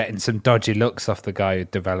and getting some dodgy looks off the guy who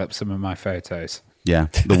developed some of my photos. Yeah,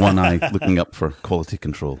 the one eye looking up for quality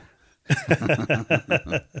control.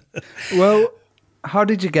 Well, how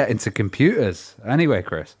did you get into computers anyway,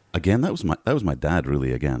 Chris? Again, that was my dad.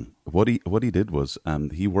 Really, again, what he did was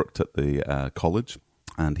he worked at the college,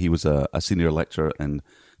 and he was a senior lecturer in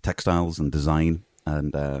textiles and design,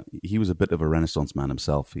 and he was a bit of a Renaissance man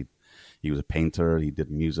himself. He was a painter. He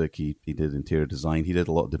did music. He did interior design. He did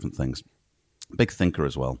a lot of different things. Big thinker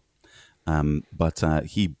as well. But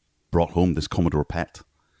he brought home this Commodore PET,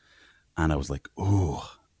 and I was like,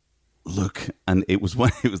 "Oh, look!" And it was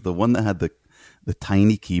the one that had the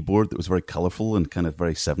tiny keyboard that was very colourful and kind of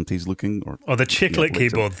very 70s looking. Or the chiclet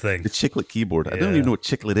keyboard thing. The chiclet keyboard. Yeah. I don't even know what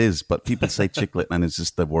chiclet is, but people say chiclet, and it's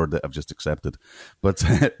just the word that I've just accepted. But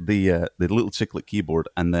the little chiclet keyboard,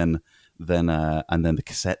 and then the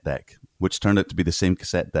cassette deck, which turned out to be the same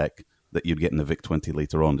cassette deck that you'd get in the VIC-20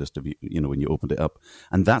 later on, just to be, when you opened it up.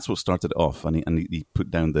 And that's what started it off. And he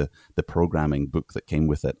put down the programming book that came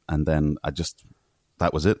with it. And then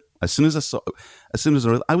that was it. I was a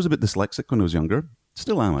bit dyslexic when I was younger,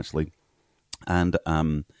 still am actually. And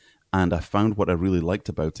I found what I really liked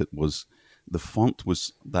about it was the font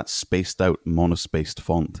was that spaced out, monospaced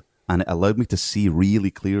font. And it allowed me to see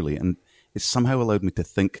really clearly. And it somehow allowed me to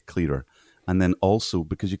think clearer. And then also,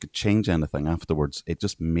 because you could change anything afterwards, it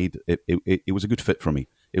just made it was a good fit for me.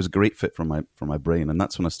 It was a great fit for my brain, and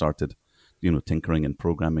that's when I started, tinkering and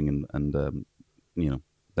programming, and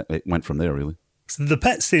it went from there really. So the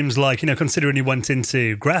PET seems like, considering you went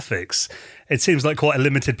into graphics, it seems like quite a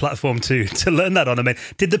limited platform to learn that on. I mean,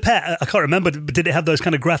 did the PET, I can't remember, but did it have those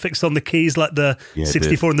kind of graphics on the keys like the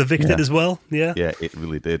 64 and the VIC did as well? Yeah. Yeah, it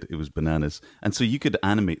really did. It was bananas. And so you could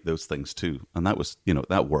animate those things too. And that was,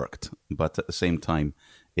 that worked. But at the same time,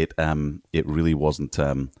 it really wasn't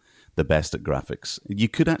the best at graphics. You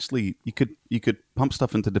could actually, you could pump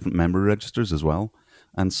stuff into different memory registers as well.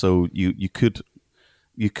 And so you could.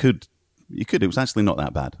 It was actually not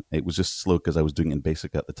that bad. It was just slow because I was doing it in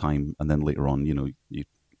BASIC at the time, and then later on, you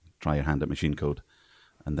try your hand at machine code,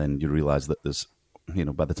 and then you realize that there's,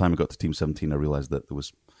 by the time I got to Team 17, I realized that there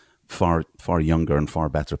was far younger and far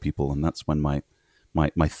better people, and that's when my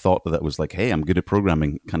thought that was like, hey, I'm good at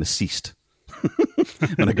programming, kind of ceased.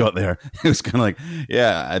 When I got there, it was kind of like,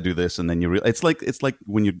 yeah, I do this, and then it's like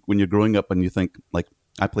when you're growing up and you think, like,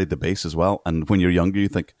 I played the bass as well, and when you're younger, you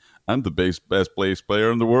think, I'm the best bass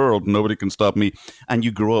player in the world. Nobody can stop me. And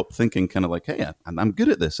you grow up thinking kind of like, hey, I'm good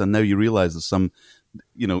at this. And now you realize there's some,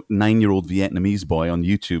 9-year-old Vietnamese boy on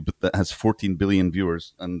YouTube that has 14 billion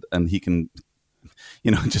viewers, and he can,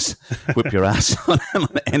 just whip your ass on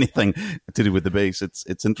anything to do with the bass.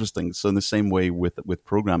 It's interesting. So in the same way with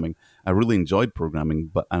programming, I really enjoyed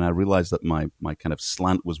programming, and I realized that my kind of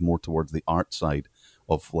slant was more towards the art side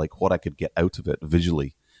of like what I could get out of it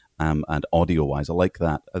visually. And audio-wise, I like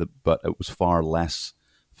that, but it was far less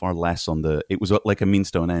on the. It was like a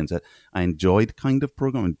means to an end. I enjoyed kind of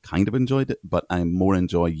programming, kind of enjoyed it, but I more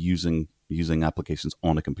enjoy using applications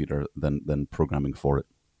on a computer than programming for it.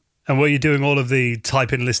 And were you doing all of the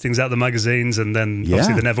type-in listings out the magazines, and then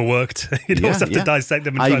obviously they never worked? You'd always have to dissect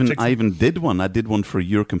them. And I even did one. I did one for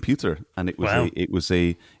your computer, and it was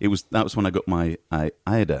that was when I got my. I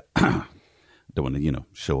had a. Don't want to,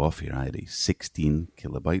 show off here. I had a 16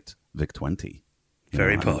 kilobyte VIC-20.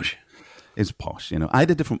 Very posh. It's posh, I had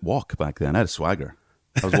a different walk back then. I had a swagger.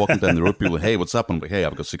 I was walking down the road. People were, hey, what's up? I'm like, hey,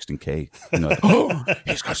 I've got 16K. Oh,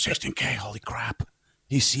 he's got 16K. Holy crap.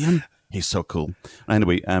 You see him? He's so cool.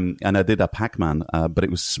 Anyway, and I did a Pac-Man, but it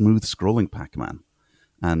was smooth scrolling Pac-Man.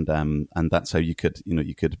 And that's how you could,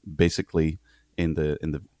 you could basically, in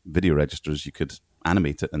the video registers, you could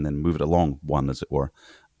animate it and then move it along one, as it were.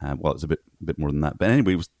 Well, it's a bit more than that, but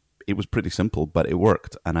anyway, it was pretty simple, but it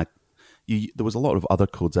worked. And there was a lot of other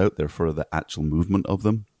codes out there for the actual movement of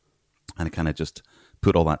them, and I kind of just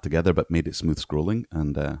put all that together, but made it smooth scrolling.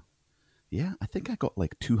 And I think I got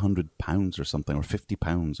like £200 or something, or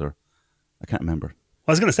 £50, or I can't remember.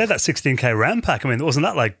 I was going to say that 16K RAM pack. I mean, wasn't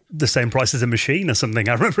that like the same price as a machine or something?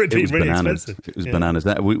 I remember it being really expensive. It was bananas.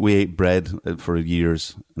 We ate bread for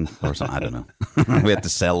years, or something. I don't know. We had to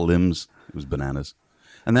sell limbs. It was bananas.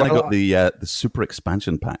 And then I got the super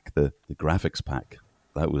expansion pack, the graphics pack.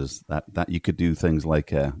 That was that you could do things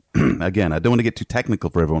like again, I don't want to get too technical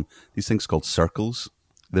for everyone. These things called circles.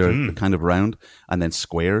 They're kind of round, and then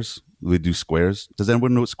squares. We do squares. Does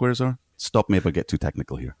anyone know what squares are? Stop me if I get too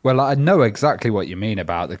technical here. Well, I know exactly what you mean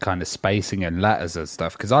about the kind of spacing and letters and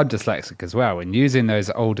stuff, because I'm dyslexic as well. And using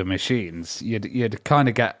those older machines, you'd kind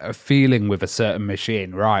of get a feeling with a certain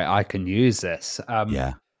machine, right, I can use this.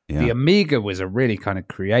 Yeah. The Amiga was a really kind of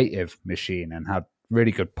creative machine and had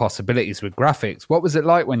really good possibilities with graphics. What was it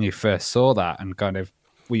like when you first saw that, and kind of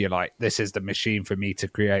were you like, this is the machine for me to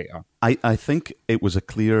create on? I think it was a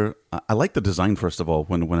clear... I like the design, first of all,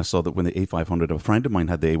 when I saw that when the A500, a friend of mine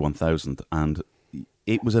had the A1000, and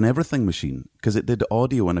it was an everything machine, because it did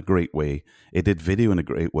audio in a great way, it did video in a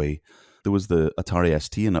great way. There was the Atari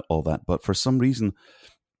ST and all that, but for some reason...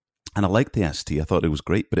 And I liked the ST, I thought it was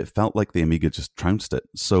great, but it felt like the Amiga just trounced it.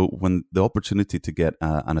 So when the opportunity to get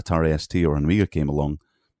an Atari ST or an Amiga came along,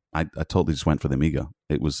 I totally just went for the Amiga.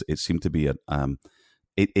 It seemed to be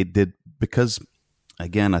it did, because,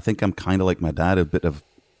 again, I think I'm kind of like my dad, a bit of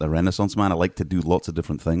a Renaissance man. I like to do lots of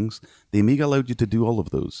different things. The Amiga allowed you to do all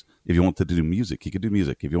of those. If you wanted to do music, you could do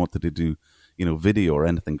music. If you wanted to do, video or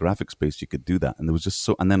anything graphics based, you could do that. And there was just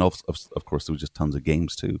and then of course there was just tons of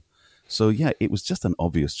games too. So yeah, it was just an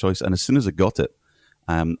obvious choice. And as soon as I got it,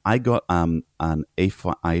 I got an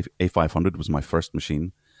A500 was my first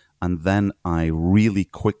machine, and then I really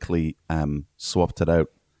quickly swapped it out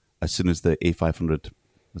as soon as the A500,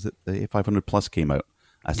 was it the A500 Plus came out?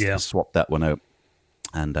 I swapped that one out,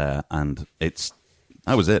 and that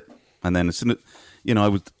was it. And then as soon as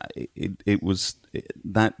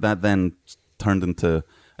that then turned into,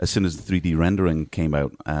 as soon as the 3D rendering came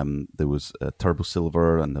out, there was Turbo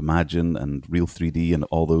Silver and Imagine and Real 3D and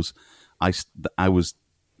all those. I was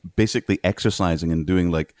basically exercising and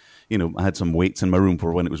doing I had some weights in my room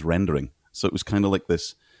for when it was rendering. So it was kind of like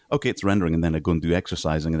this, okay, it's rendering, and then I go and do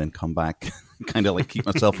exercising and then come back, kind of like keep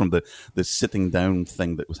myself from the sitting down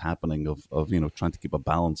thing that was happening of trying to keep a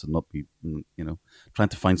balance and not be, trying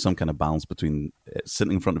to find some kind of balance between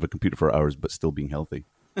sitting in front of a computer for hours but still being healthy.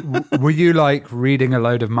 Were you reading a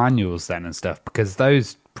load of manuals then and stuff? Because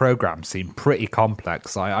those programs seem pretty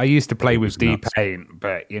complex. I used to play with D-Paint,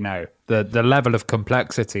 but the level of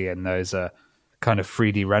complexity in those kind of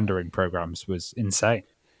 3D rendering programs was insane.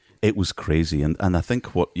 It was crazy, and I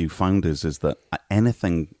think what you found is that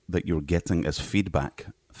anything that you're getting as feedback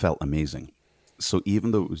felt amazing. So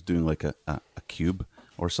even though it was doing like a cube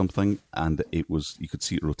or something, and it was, you could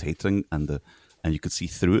see it rotating, and you could see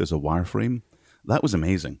through it as a wireframe. That was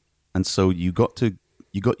amazing. And so you got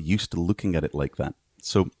used to looking at it like that.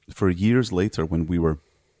 So for years later, when we were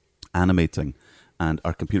animating and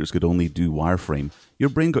our computers could only do wireframe, your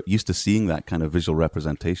brain got used to seeing that kind of visual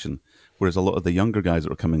representation. Whereas a lot of the younger guys that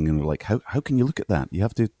were coming in were like, how can you look at that? You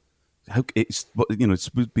have to, it's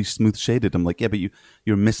be smooth shaded. I'm like, yeah, but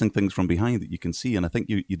you're missing things from behind that you can see. And I think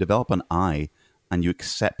you develop an eye, and you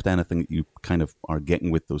accept anything that you kind of are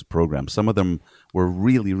getting with those programs. Some of them were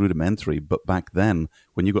really rudimentary, but back then,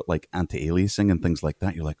 when you got like anti-aliasing and things like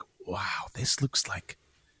that, you're like, wow, this looks like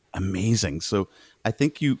amazing. So I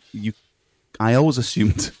think I always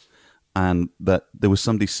assumed that there was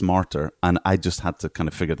somebody smarter, and I just had to kind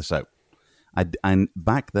of figure this out. And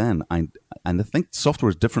back then, I think software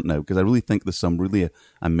is different now, because I really think there's some really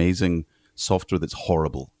amazing software that's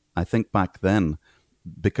horrible. I think back then,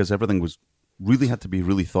 because everything really had to be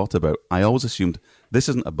really thought about, I always assumed this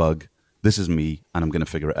isn't a bug, this is me, and I'm going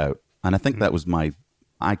to figure it out. And I think that was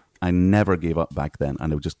I never gave up back then,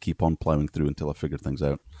 and I would just keep on plowing through until I figured things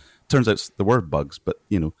out. Turns out there were bugs, but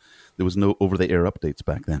there was no over-the-air updates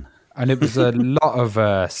back then. And it was a lot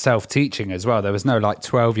of self-teaching as well. There was no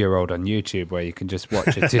 12-year-old on YouTube where you can just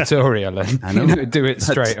watch a tutorial and do it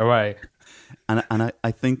straight away. And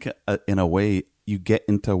I think in a way, you get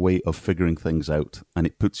into a way of figuring things out, and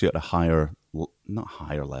it puts you at a not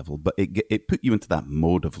higher level, but it put you into that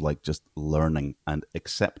mode of just learning and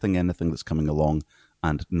accepting anything that's coming along,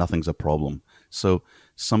 and nothing's a problem. So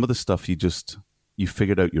some of the stuff you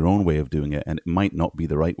figured out your own way of doing it, and it might not be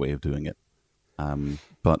the right way of doing it.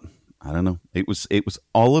 But I don't know. It was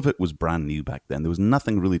all of it was brand new back then. There was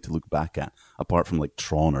nothing really to look back at apart from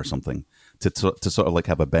Tron or something to sort of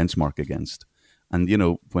have a benchmark against. And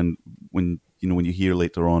when you hear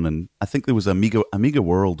later on, and I think there was Amiga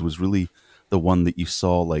World was really the one that you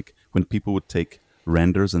saw when people would take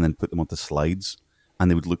renders and then put them onto slides, and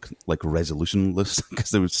they would look like resolutionless because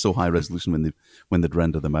they were so high resolution when they'd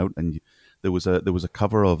render them out. And there was a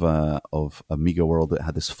cover of Amiga World that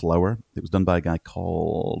had this flower. It was done by a guy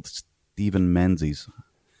called Stephen Menzies.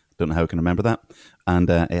 Don't know how I can remember that. And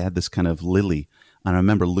it had this kind of lily. And I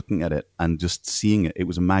remember looking at it and just seeing it. It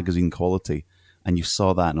was a magazine quality. And you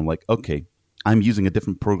saw that, and I'm like, okay, I'm using a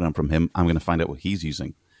different program from him. I'm going to find out what he's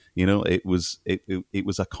using. It was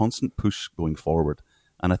a constant push going forward.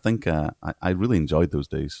 And I think I really enjoyed those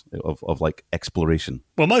days of like exploration.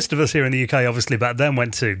 Well, most of us here in the UK, obviously, back then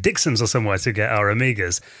went to Dixon's or somewhere to get our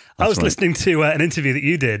Amigas. I was listening to an interview that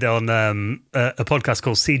you did on a podcast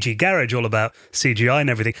called CG Garage, all about CGI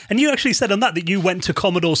and everything. And you actually said on that you went to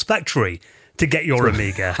Commodore's factory to get your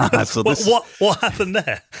Amiga. So what happened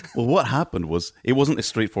there? Well, what happened was, it wasn't as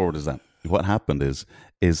straightforward as that. What happened is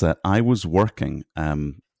that I was working...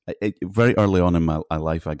 very early on in my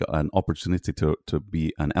life, I got an opportunity to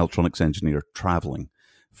be an electronics engineer traveling,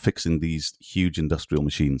 fixing these huge industrial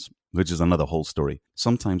machines, which is another whole story.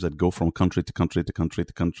 Sometimes I'd go from country to country to country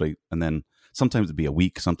to country, and then sometimes it'd be a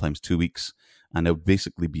week, sometimes 2 weeks, and I would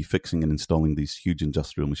basically be fixing and installing these huge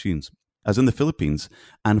industrial machines. I was in the Philippines,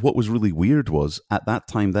 and what was really weird was, at that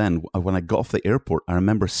time then, when I got off the airport, I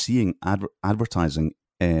remember seeing advertising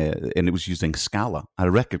and it was using Scala. I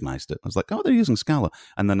recognized it. I was like, oh, they're using Scala.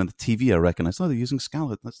 And then on the TV, I recognized, oh, they're using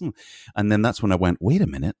Scala. And then that's when I went, wait a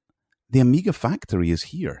minute, the Amiga factory is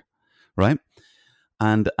here, right?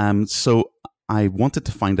 And so I wanted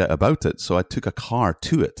to find out about it. So I took a car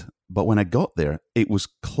to it. But when I got there, it was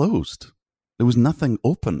closed. There was nothing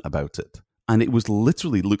open about it. And it was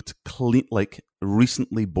literally looked clean, like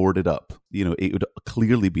recently boarded up. It would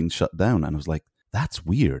clearly been shut down. And I was like, that's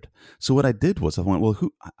weird. So what I did was I went, well,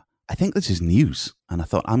 I think this is news. And I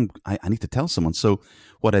thought, I need to tell someone. So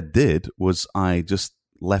what I did was I just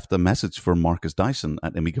left a message for Marcus Dyson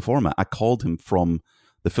at Amiga Format. I called him from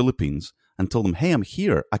the Philippines and told him, hey, I'm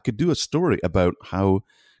here. I could do a story about how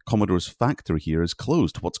Commodore's factory here is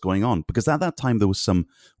closed. What's going on? Because at that time, there was some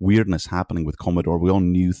weirdness happening with Commodore. We all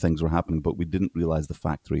knew things were happening, but we didn't realize the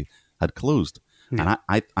factory had closed. Yeah.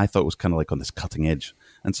 And I thought it was kind of like on this cutting edge.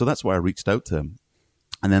 And so that's why I reached out to him.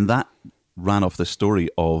 And then that ran off the story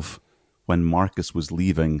of when Marcus was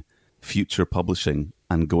leaving Future Publishing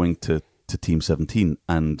and going to Team 17.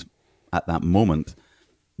 And at that moment,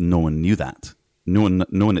 no one knew that. No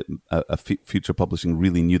one at Future Publishing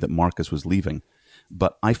really knew that Marcus was leaving.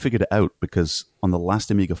 But I figured it out because on the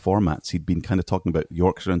last Amiga formats, he'd been kind of talking about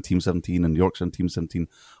Yorkshire and Team 17 and Yorkshire and Team 17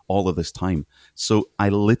 all of this time. So I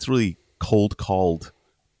literally cold called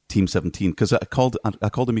Team 17 because I called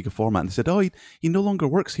Amiga Format and they said, oh, he no longer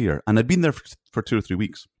works here. And I'd been there for 2 or 3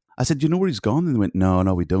 weeks. I said, do you know where he's gone? And they went, no,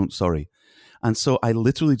 we don't, sorry. And so I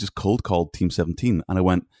literally just cold called Team 17 and I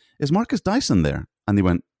went, is Marcus Dyson there? And they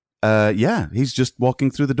went, yeah, he's just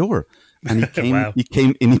walking through the door. And he came, wow. He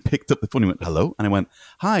came and he picked up the phone. He went, hello? And I went,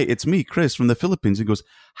 hi, it's me, Cris from the Philippines. He goes,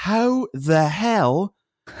 how the hell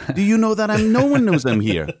do you know that no one knows I'm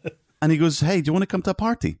here? And he goes, hey, do you want to come to a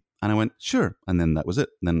party? And I went, sure. And then that was it.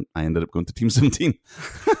 And then I ended up going to Team 17.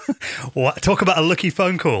 What? Talk about a lucky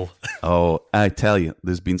phone call. Oh, I tell you,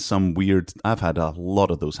 there's been some weird... I've had a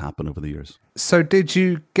lot of those happen over the years. So did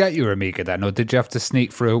you get your Amiga then, or did you have to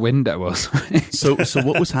sneak through a window or something? So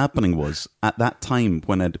what was happening was, at that time,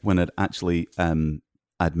 when I'd actually...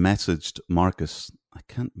 I'd messaged Marcus. I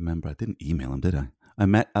can't remember. I didn't email him, did I?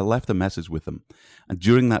 I left a message with him. And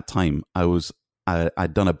during that time,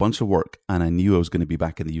 I'd done a bunch of work and I knew I was going to be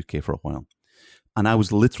back in the UK for a while. And I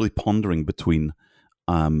was literally pondering between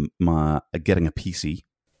my getting a PC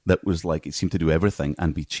that was like, it seemed to do everything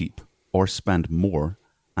and be cheap, or spend more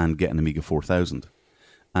and get an Amiga 4000.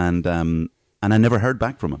 And I never heard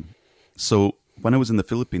back from him. So when I was in the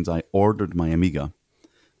Philippines, I ordered my Amiga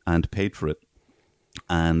and paid for it.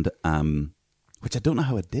 And which I don't know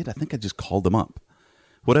how I did. I think I just called them up.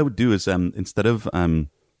 What I would do is instead of...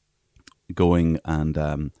 going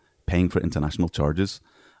and paying for international charges,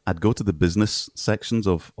 I'd go to the business sections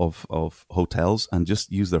of hotels and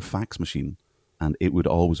just use their fax machine, and it would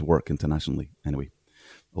always work internationally. Anyway,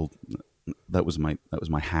 that was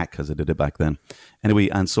my hack as I did it back then. Anyway,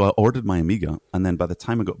 and so I ordered my Amiga, and then by the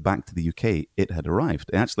time I got back to the UK, it had arrived.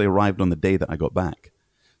 It actually arrived on the day that I got back.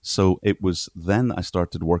 So it was then that I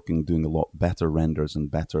started working, doing a lot better renders and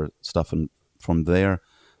better stuff, and from there,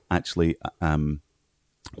 actually.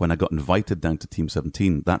 When I got invited down to Team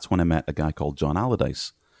 17, that's when I met a guy called John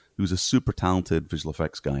Allardyce, who's a super talented visual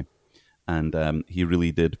effects guy. And he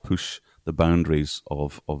really did push the boundaries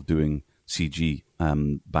of doing CG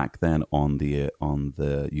back then on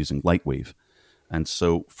the using Lightwave. And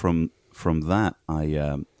so from that,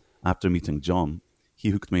 I after meeting John, he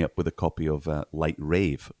hooked me up with a copy of Light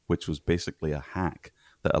Rave, which was basically a hack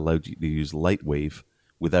that allowed you to use Lightwave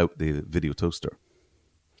without the video toaster.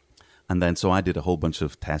 And then so I did a whole bunch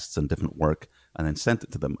of tests and different work and then sent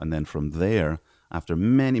it to them. And then from there, after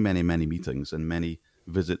many, many, many meetings and many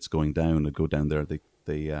visits going down, I'd go down there,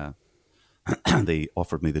 they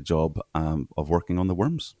offered me the job of working on the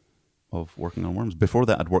Worms. Before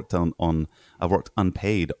that, I worked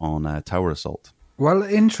unpaid on Tower Assault. Well,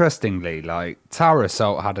 interestingly, like Tower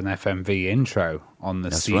Assault had an FMV intro on the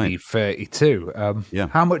CD32. Yeah.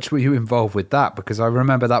 How much were you involved with that? Because I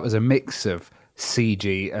remember that was a mix of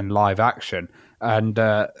CG and live action. And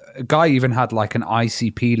a guy even had like an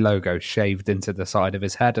ICP logo shaved into the side of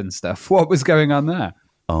his head and stuff. What was going on there?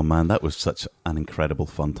 Oh man, that was such an incredible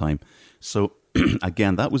fun time. So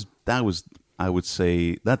again, that was I would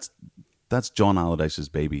say that's John Allardyce's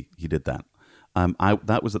baby. He did that.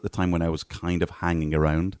 That was at the time when I was kind of hanging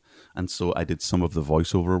around, and so I did some of the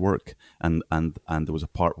voiceover work, and there was a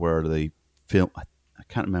part where they filmed. I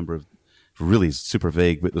can't remember, really super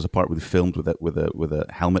vague, but there's a part where they filmed with a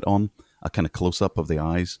helmet on, a kind of close up of the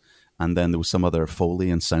eyes, and then there was some other Foley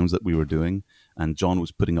and sounds that we were doing, and John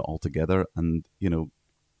was putting it all together, and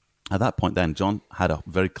at that point, then John had a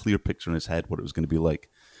very clear picture in his head what it was going to be like.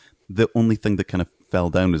 The only thing that kind of fell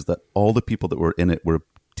down is that all the people that were in it were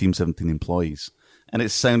Team 17 employees. And it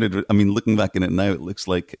sounded, I mean, looking back in it now, it looks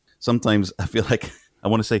like sometimes I feel like I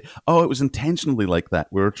want to say, oh, it was intentionally like that.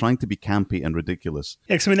 We were trying to be campy and ridiculous.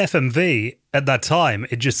 Yeah, because I mean, FMV at that time,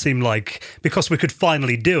 it just seemed like, because we could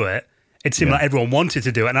finally do it, it seemed like everyone wanted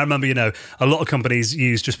to do it. And I remember, a lot of companies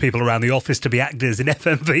used just people around the office to be actors in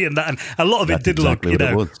FMV and that. And a lot of it did exactly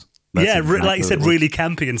look, like you said, really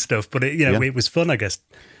campy and stuff. But it was fun, I guess.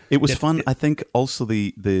 It was fun. I think also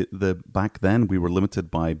the back then we were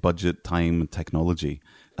limited by budget, time, and technology.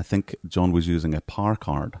 I think John was using a PAR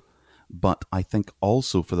card, but I think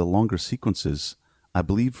also for the longer sequences, I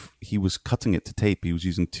believe he was cutting it to tape. He was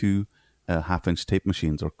using two half-inch tape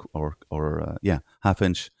machines, or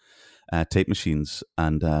half-inch tape machines,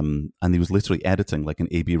 and he was literally editing like an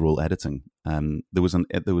AB roll editing. There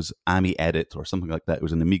was AMI Edit or something like that. It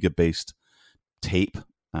was an Amiga-based tape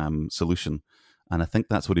solution. And I think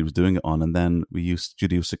that's what he was doing it on. And then we used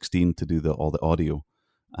Studio 16 to do all the audio.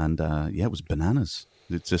 And it was bananas.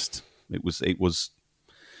 It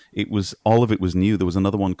was all of it was new. There was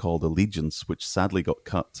another one called Allegiance, which sadly got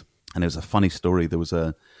cut. And it was a funny story. There was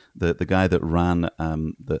the guy that ran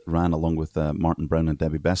along with Martin Brown and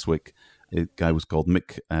Debbie Bestwick. A guy was called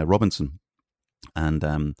Mick Robinson.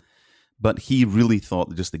 And but he really thought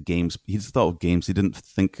that just the games, he just thought of games. He didn't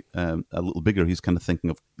think a little bigger. He's kind of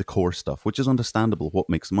thinking of the core stuff, which is understandable. What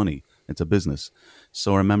makes money? It's a business.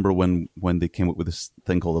 So I remember when they came up with this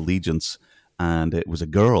thing called Allegiance, and it was a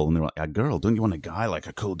girl, and they were like, a girl? Don't you want a guy, like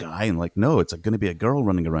a cool guy? And like, no, it's going to be a girl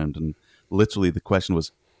running around. And literally the question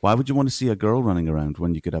was, why would you want to see a girl running around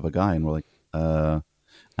when you could have a guy? And we're like,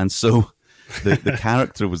 and so the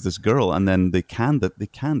character was this girl, and then they canned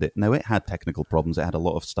it. Now, it had technical problems. It had a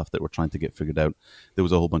lot of stuff that we're trying to get figured out. There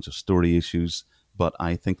was a whole bunch of story issues, but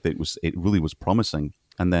I think that it really was promising.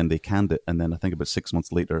 And then they canned it, and then I think about 6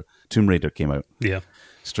 months later, Tomb Raider came out. Yeah,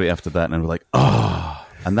 straight after that, and we're like, oh.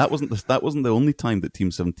 And that wasn't the only time that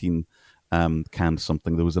Team 17 canned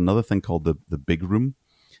something. There was another thing called the Big Room,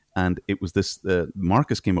 and it was this.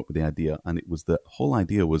 Marcus came up with the idea, and it was the whole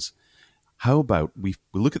idea was, how about we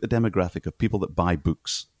look at the demographic of people that buy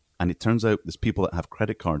books, and it turns out there's people that have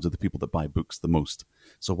credit cards are the people that buy books the most.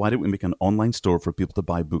 So why don't we make an online store for people to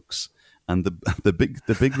buy books? And the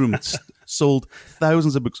big room sold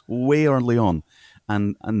thousands of books way early on,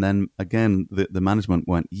 and then again the management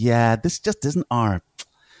went, yeah, this just isn't our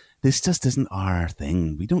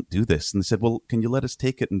thing. We don't do this. And they said, well, can you let us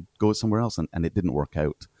take it and go somewhere else? And it didn't work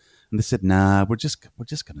out. And they said, nah, we're just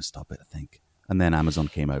going to stop it, I think. And then Amazon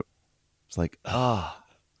came out. It's like,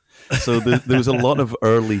 So there was a lot of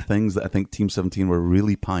early things that I think Team 17 were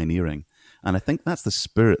really pioneering. And I think that's the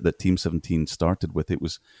spirit that Team 17 started with. It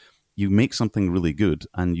was, you make something really good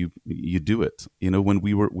and you do it. When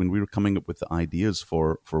we were coming up with the ideas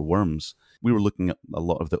for Worms, we were looking at a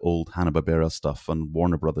lot of the old Hanna-Barbera stuff and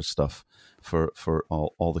Warner Brothers stuff for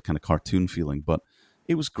all the kind of cartoon feeling. But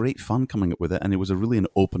it was great fun coming up with it, and it was really an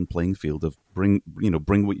open playing field of bring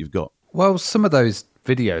what you've got. Well, some of those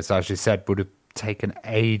videos, as you said, would have taken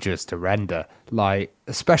ages to render, like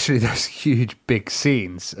especially those huge big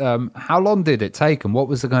scenes. How long did it take, and what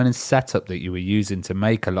was the kind of setup that you were using to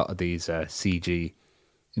make a lot of these CG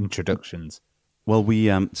introductions? Well,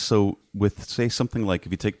 we so with, say, something like,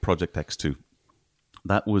 if you take Project X2,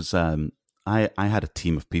 that was I had a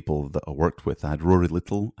team of people that I worked with. I had Rory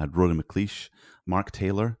Little, I had Rory McLeish, Mark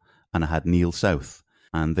Taylor, and I had Neil South.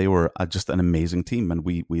 And they were just an amazing team. And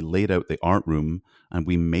we laid out the art room and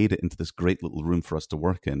we made it into this great little room for us to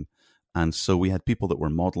work in. And so we had people that were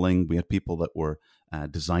modeling, we had people that were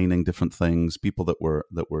designing different things, people that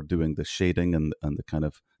were doing the shading and the kind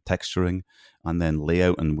of texturing, and then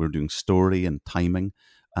layout, and we're doing story and timing.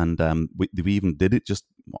 And we even did it, just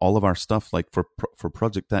all of our stuff, like for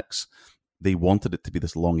Project X, they wanted it to be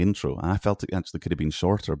this long intro. And I felt it actually could have been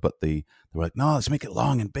shorter, but they were like, no, let's make it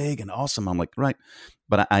long and big and awesome. I'm like, right.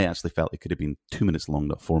 But I actually felt it could have been 2 minutes long,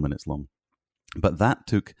 not 4 minutes long. But that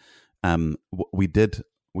took,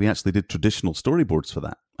 we actually did traditional storyboards for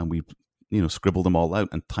that. And we, scribbled them all out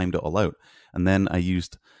and timed it all out. And then I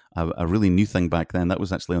used a really new thing back then. That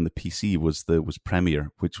was actually on the PC, was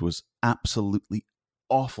Premiere, which was absolutely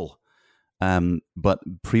awful. But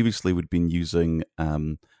previously we'd been using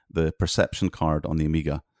the perception card on the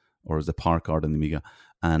Amiga, or as the power card on the Amiga,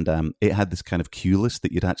 and it had this kind of cue list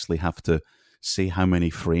that you'd actually have to say how many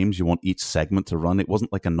frames you want each segment to run. It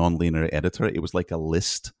wasn't like a non-linear editor; it was like a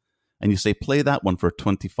list, and you say play that one for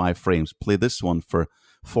 25 frames, play this one for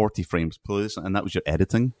 40 frames, play this, and that was your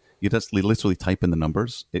editing. You'd actually literally type in the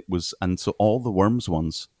numbers. It was, and so all the Worms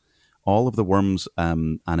ones, all of the Worms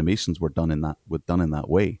animations were done in that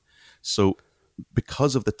way. So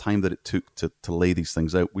because of the time that it took to lay these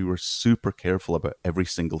things out, we were super careful about every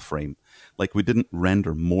single frame. Like, we didn't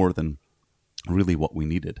render more than really what we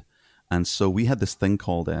needed. And so we had this thing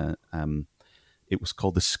called, it was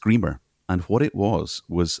called the Screamer. And what it was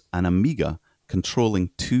an Amiga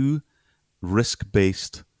controlling two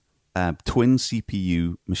RISC-based twin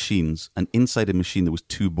CPU machines, and inside a machine there was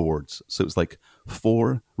two boards. So it was like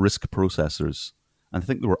 4 RISC processors. And I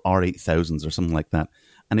think there were R8000s or something like that.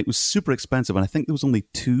 And it was super expensive. And I think there was only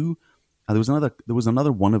 2. There was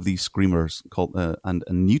another one of these Screamers called, and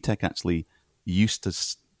Newtek actually used to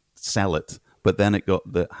sell it, but then it got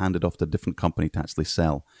handed off to a different company to actually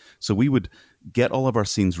sell. So we would get all of our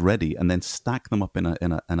scenes ready and then stack them up in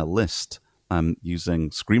a list using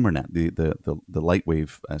ScreamerNet, the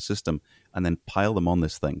Lightwave system, and then pile them on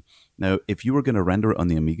this thing. Now, if you were going to render it on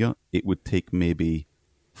the Amiga, it would take maybe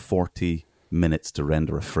 40 minutes to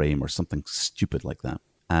render a frame or something stupid like that.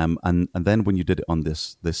 And then when you did it on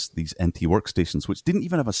these NT workstations, which didn't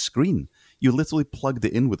even have a screen, you literally plugged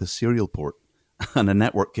it in with a serial port and a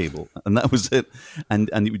network cable, and that was it. And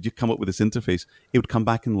you come up with this interface. It would come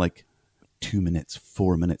back in like 2 minutes,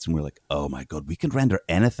 4 minutes, and we're like, oh my God, we can render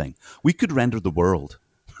anything. We could render the world.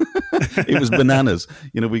 It was bananas.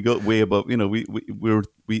 We got way above,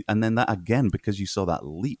 we and then that again, because you saw that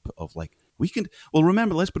leap of like, we can, well,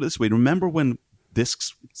 remember, let's put it this way. Remember when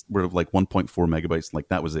discs were like 1.4 megabytes, like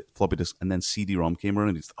that was it, floppy disk, and then CD-ROM came around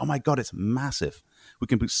and it's, oh my God, it's massive. We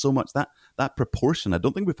can put so much, that proportion, I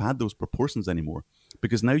don't think we've had those proportions anymore,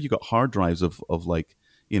 because now you got hard drives of like,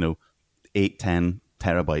 8, 10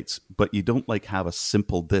 terabytes, but you don't like have a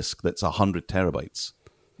simple disk that's 100 terabytes.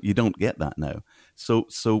 You don't get that now. So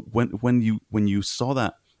when you saw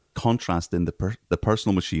that contrast in the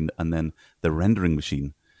personal machine and then the rendering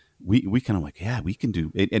machine, we kind of like, yeah, we can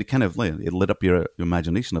do it. It kind of it lit up your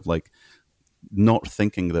imagination of like not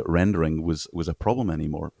thinking that rendering was a problem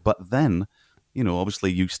anymore. But then,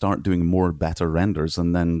 obviously you start doing more better renders,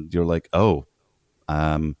 and then you're like, oh,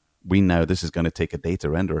 this is going to take a day to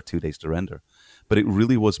render or 2 days to render. But it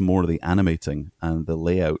really was more the animating and the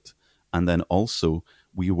layout. And then also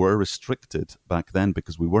we were restricted back then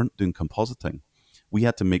because we weren't doing compositing. We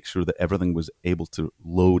had to make sure that everything was able to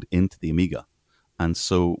load into the Amiga. And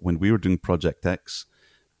so when we were doing Project X,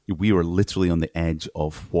 we were literally on the edge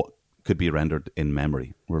of what could be rendered in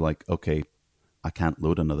memory. We're like, okay, I can't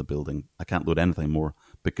load another building. I can't load anything more,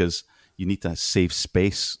 because you need to save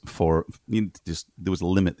space for, there was a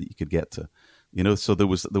limit that you could get to, so there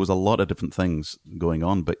was a lot of different things going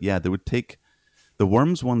on. But yeah, the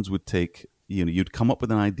Worms ones would take, you'd come up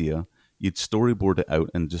with an idea, you'd storyboard it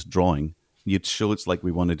out and just drawing. You'd show it's like,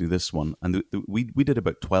 we want to do this one. And we did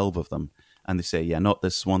about 12 of them. And they say, yeah, not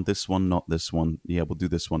this one, not this one. Yeah, we'll do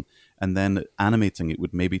this one. And then animating it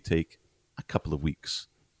would maybe take a couple of weeks.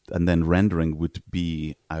 And then rendering would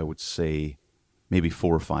be, I would say, maybe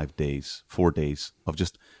 4 or 5 days, 4 days of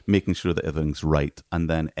just making sure that everything's right. And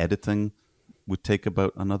then editing would take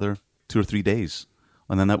about another 2 or 3 days.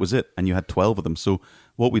 And then that was it. And you had 12 of them. So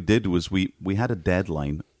what we did was we had a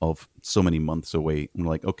deadline of so many months away. And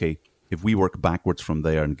we're like, okay, if we work backwards from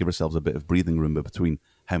there and give ourselves a bit of breathing room in between,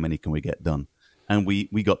 how many can we get done? And we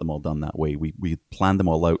got them all done that way. We planned them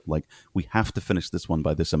all out, like, we have to finish this one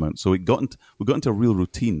by this amount. So we got into a real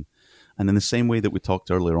routine. And in the same way that we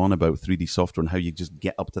talked earlier on about 3D software and how you just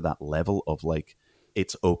get up to that level of like,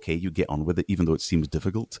 it's okay, you get on with it, even though it seems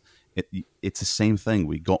difficult. it's the same thing.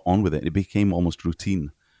 We got on with it. It became almost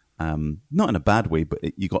routine. Not in a bad way, but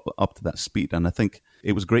you got up to that speed. And I think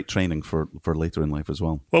it was great training for later in life as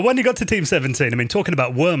well. Well, when you got to Team 17, I mean, talking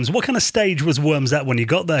about Worms, what kind of stage was Worms at when you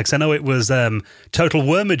got there? Because I know it was total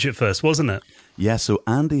wormage at first, wasn't it? Yeah, so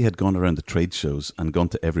Andy had gone around the trade shows and gone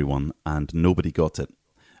to everyone, and nobody got it.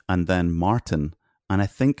 And then Martin, and I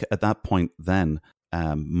think at that point then,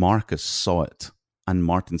 Marcus saw it, and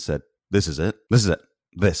Martin said, this is it,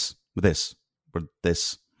 this, or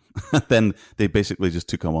this. Then they basically just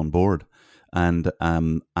took him on board, and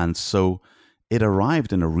so it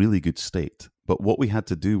arrived in a really good state. But what we had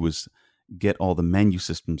to do was get all the menu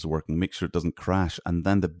systems working, make sure it doesn't crash, and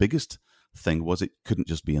then the biggest thing was it couldn't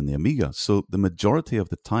just be on the Amiga. So the majority of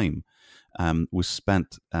the time was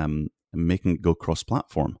spent making it go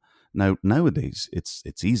cross-platform. Nowadays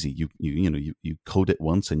it's easy. You code it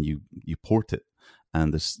once and you port it,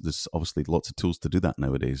 and there's obviously lots of tools to do that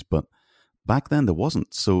nowadays, but back then there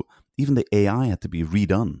wasn't. So even the AI had to be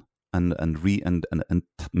redone and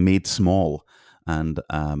made small, and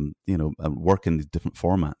work in the different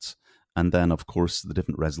formats. And then of course the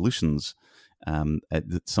different resolutions. Some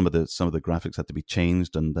of the graphics had to be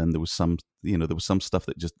changed, and then there was some stuff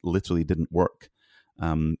that just literally didn't work.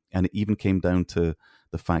 And it even came down to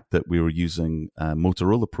the fact that we were using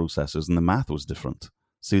Motorola processors, and the math was different.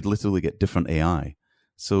 So you'd literally get different AI.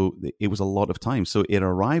 So it was a lot of time. So it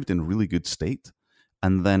arrived in a really good state,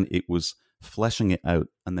 and then it was fleshing it out,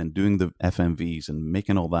 and then doing the FMVs and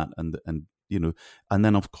making all that, and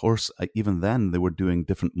then of course even then they were doing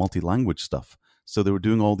different multi-language stuff. So they were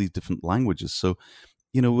doing all these different languages. So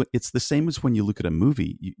it's the same as when you look at a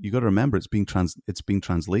movie. You got to remember it's being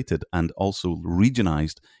translated and also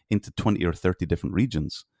regionized into 20 or 30 different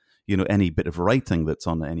regions. Any bit of writing that's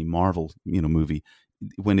on any Marvel movie,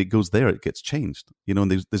 when it goes there, it gets changed,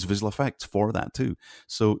 and there's visual effects for that too.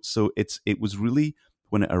 So it was really,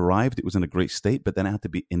 when it arrived, it was in a great state, but then it had to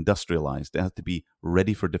be industrialized. It had to be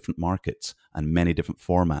ready for different markets and many different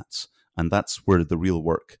formats. And that's where the real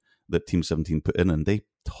work that Team 17 put in, and they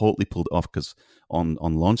totally pulled it off, because on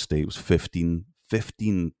launch day, it was 15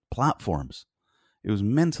 platforms. It was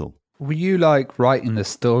mental. Were you writing the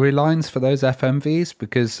storylines for those FMVs?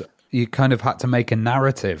 Because you kind of had to make a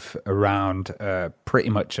narrative around pretty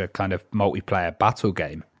much a kind of multiplayer battle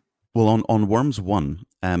game. Well, on Worms 1,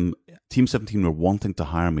 Team 17 were wanting to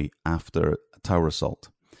hire me after Tower Assault.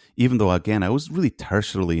 Even though, again, I was really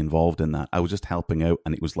tertiarily involved in that. I was just helping out,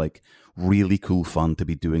 and it was really cool fun to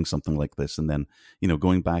be doing something like this. And then,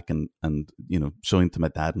 going back and showing to my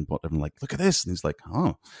dad and whatever, I'm like, look at this. And he's like,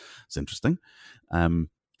 oh, it's interesting.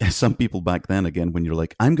 Some people back then, again, when you're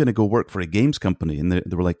like, I'm going to go work for a games company, and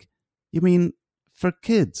they were like, you mean for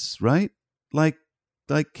kids, right? Like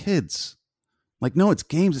kids. Like, no, it's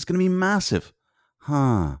games. It's going to be massive.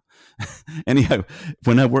 Huh. Anyhow,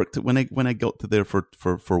 when I got to there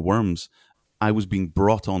for Worms, I was being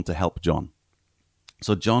brought on to help John.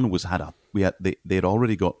 So John they had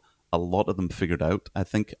already got a lot of them figured out. I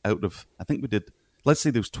think we did, let's say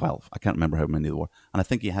there was 12. I can't remember how many there were. And I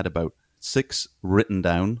think he had about 6 written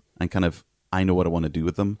down, and kind of, I know what I want to do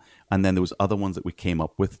with them. And then there was other ones that we came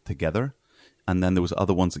up with together. And then there was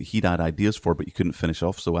other ones that he'd had ideas for, but he couldn't finish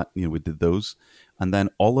off. So, we did those. And then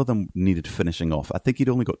all of them needed finishing off. I think he'd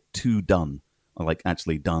only got 2 done, or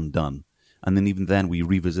actually done. And then even then we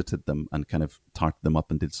revisited them and kind of tarted them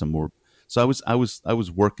up and did some more. So I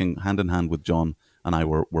was working hand in hand with John, and I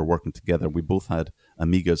were working together. We both had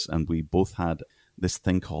Amigas, and we both had this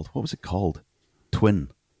thing called, what was it called? Twin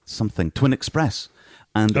Express.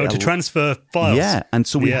 And to transfer files. Yeah, and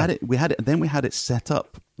so we had it, and then we had it set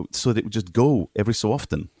up so that it would just go every so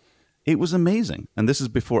often. It was amazing. And this is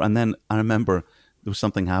before, and then I remember there was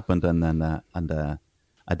something happened, and then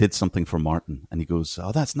I did something for Martin, and he goes,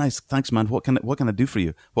 "Oh, that's nice, thanks, man. What can I do for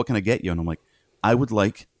you? What can I get you?" And I'm like, "I would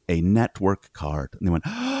like a network card." And they went,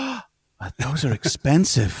 "Oh, those are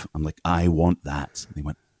expensive." I'm like, "I want that." And they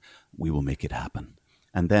went, "We will make it happen."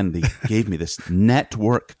 And then they gave me this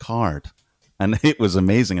network card. And it was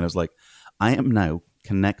amazing. And I was like, I am now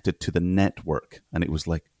connected to the network. And it was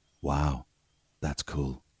like, wow, that's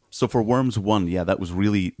cool. So for Worms 1, yeah, that was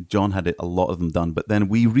really, John had a lot of them done. But then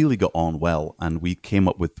we really got on well. And we came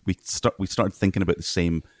up with, we started thinking about the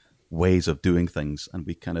same ways of doing things. And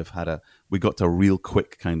we kind of we got to a real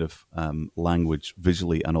quick kind of language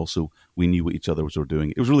visually. And also we knew what each other were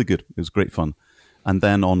doing. It was really good. It was great fun. And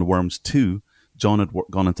then on Worms 2, John had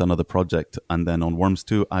gone into another project, and then on Worms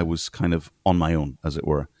 2, I was kind of on my own, as it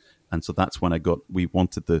were. And so that's when we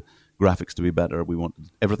wanted the graphics to be better, we wanted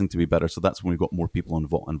everything to be better, so that's when we got more people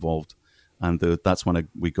involved. And that's when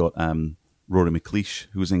we got Rory McLeish,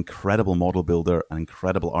 who was an incredible model builder, an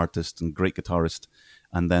incredible artist and great guitarist.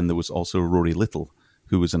 And then there was also Rory Little,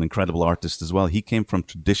 who was an incredible artist as well. He came from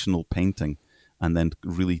traditional painting and then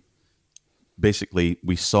really, basically,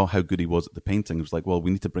 we saw how good he was at the painting. It was like, well,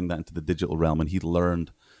 we need to bring that into the digital realm. And he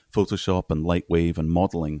learned Photoshop and Lightwave and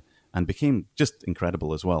modeling and became just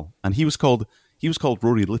incredible as well. And he was called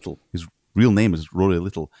Rory Little. His real name is Rory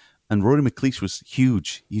Little. And Rory McLeish was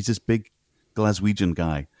huge. He's this big Glaswegian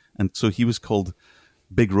guy. And so he was called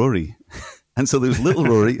Big Rory. And so there was Little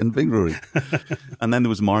Rory and Big Rory. And then there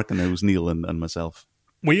was Mark and there was Neil and myself.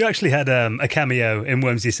 Well, you actually had a cameo in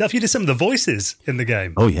Worms yourself. You did some of the voices in the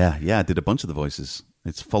game. Oh, yeah. Yeah, I did a bunch of the voices.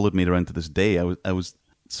 It's followed me around to this day.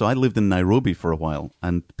 So I lived in Nairobi for a while,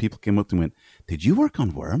 and people came up to me and went, "Did you work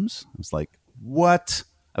on Worms?" I was like, "What?"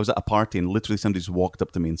 I was at a party, and literally somebody just walked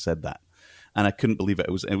up to me and said that. And I couldn't believe it.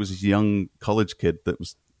 It was this young college kid that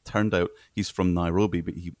was turned out he's from Nairobi,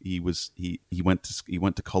 but he went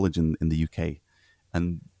to college in the UK,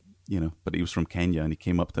 and but he was from Kenya, and he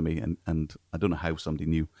came up to me, and I don't know how somebody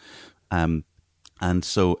knew, and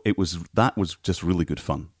so that was just really good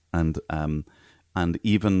fun, and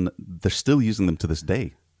even they're still using them to this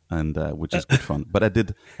day, and which is good fun. But I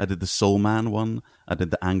did the Soul Man one, I did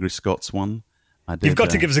the Angry Scots one. You've got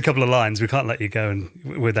to give us a couple of lines. We can't let you go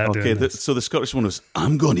without doing this. So the Scottish one was,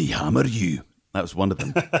 "I'm going to hammer you." That was one of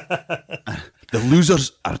them. The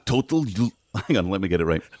losers are total... Hang on, let me get it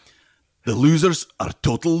right. The losers are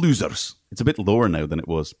total losers. It's a bit lower now than it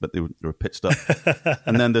was, but they were pitched up.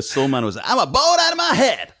 And then the Soul Man was, "I'm a boat out of my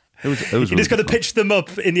head." It was you really just got to fun. pitch them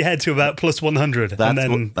up in your head to about plus 100.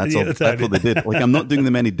 That's what they did. Like, I'm not doing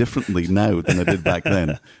them any differently now than I did back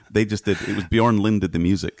then. They just did. It was Bjorn Lind did the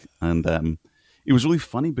music. And it was really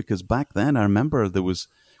funny because back then, I remember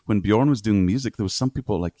when Bjorn was doing music, there was some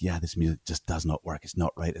people like, "Yeah, this music just does not work. It's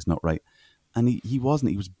not right. It's not right." And he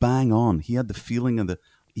wasn't. He was bang on. He had the feeling and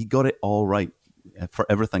he got it all right for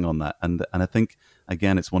everything on that. And I think,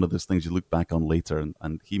 again, it's one of those things you look back on later,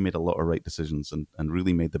 and he made a lot of right decisions and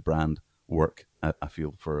really made the brand work, I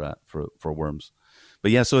feel, for Worms.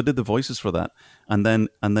 But yeah, so I did the voices for that. And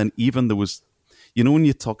then even there was, when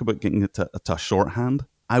you talk about getting it to a shorthand,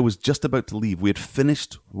 I was just about to leave. We had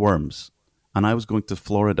finished Worms, and I was going to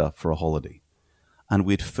Florida for a holiday, and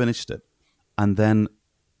we had finished it. And then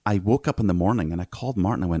I woke up in the morning and I called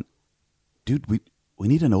Martin. I went, "Dude, we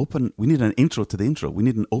need an intro to the intro. We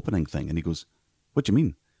need an opening thing." And he goes, "What do you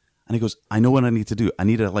mean?" And he goes, "I know what I need to do. I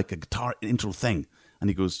need a guitar intro thing." And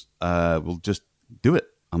he goes, "We'll just do it."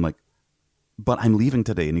 I'm like, "But I'm leaving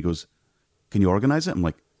today." And he goes, "Can you organize it?" I'm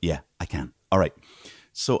like, "Yeah, I can." All right.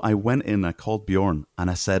 So I went in, I called Bjorn, and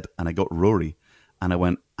I got Rory, and I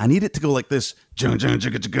went, "I need it to go like this,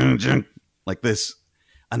 like this,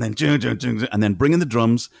 and then and then bring in the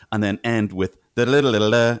drums, and then end with da da da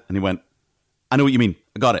da." And he went, "I know what you mean.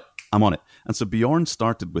 I got it. I'm on it." And so Bjorn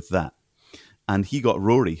started with that, and he got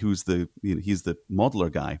Rory, who's he's the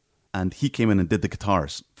modeler guy, and he came in and did the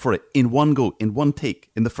guitars for it in one go, in one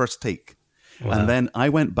take, in the first take. Wow. And then I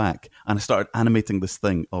went back and I started animating this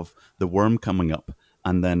thing of the worm coming up,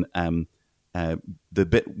 and then the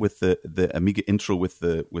bit with the Amiga intro with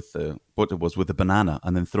the banana,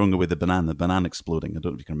 and then throwing away the banana exploding. I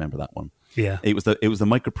don't know if you can remember that one. Yeah, it was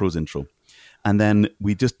the Microprose intro, and then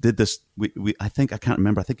we just did this. I think I can't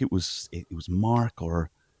remember. I think it was Mark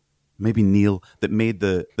or maybe Neil that made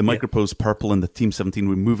the Microprose purple and the Team 17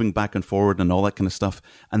 were moving back and forward and all that kind of stuff.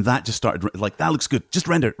 And that just started like, "That looks good. Just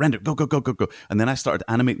render, go. And then I started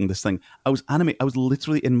animating this thing. I was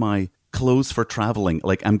literally in my clothes for traveling.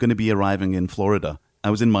 Like, I'm going to be arriving in Florida. I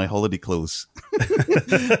was in my holiday clothes.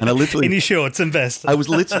 And I literally... in your shorts and vest.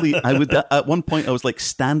 At one point, I was like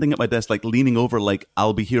standing at my desk, like leaning over, like,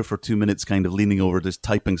 I'll be here for 2 minutes, kind of leaning over, just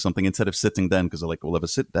typing something instead of sitting down, because I'm like, well, if I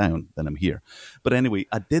sit down, then I'm here. But anyway,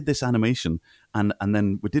 I did this animation, and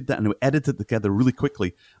then we did that, and we edited it together really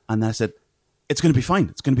quickly, and I said, "It's going to be fine.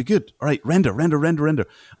 It's going to be good. All right, render."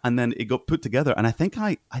 And then it got put together, and I think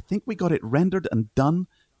we got it rendered and done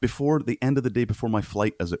before the end of the day, before my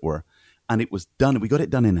flight, as it were. And it was done. We got it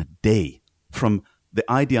done in a day from the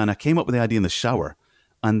idea. And I came up with the idea in the shower.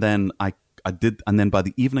 And then I did. And then by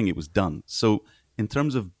the evening, it was done. So in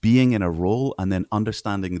terms of being in a role and then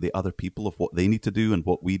understanding the other people of what they need to do and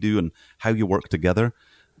what we do and how you work together,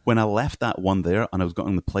 when I left that one there and I was going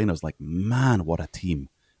on the plane, I was like, man, what a team.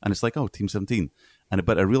 And it's like, oh, Team 17.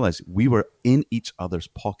 But I realized we were in each other's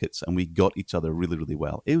pockets and we got each other really, really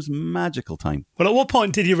well. It was a magical time. Well, at what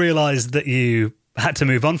point did you realize that you had to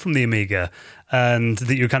move on from the Amiga and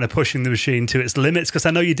that you're kind of pushing the machine to its limits? Because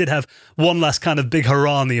I know you did have one last kind of big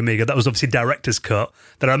hurrah on the Amiga. That was obviously Director's Cut,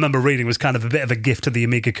 that I remember reading was kind of a bit of a gift to the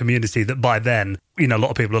Amiga community, that by then, a lot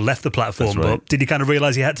of people had left the platform. That's right. But did you kind of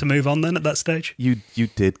realise you had to move on then at that stage? You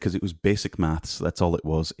did, because it was basic maths. That's all it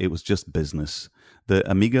was. It was just business. The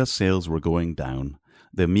Amiga sales were going down.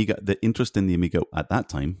 The interest in the Amiga at that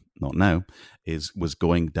time, not now, was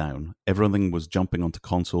going down. Everything was jumping onto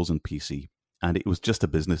consoles and PC. And it was just a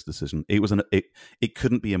business decision. It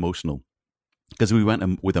couldn't be emotional, because we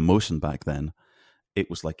went with emotion back then.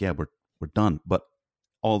 It was like, yeah, we're done. But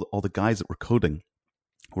all the guys that were coding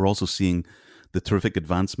were also seeing the terrific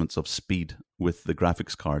advancements of speed with the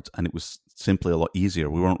graphics cards, and it was simply a lot easier.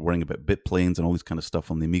 We weren't worrying about bit planes and all this kind of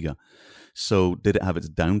stuff on the Amiga. So did it have its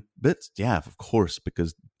down bits? Yeah, of course,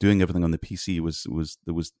 because doing everything on the PC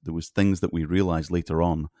there was things that we realized later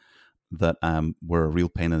on that were a real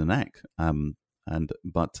pain in the neck.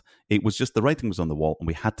 But it was just, the writing was on the wall, and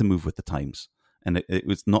we had to move with the times. And it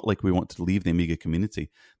was not like we wanted to leave the Amiga community.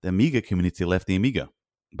 The Amiga community left the Amiga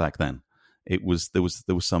back then. There was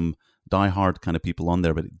some diehard kind of people on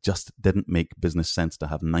there, but it just didn't make business sense to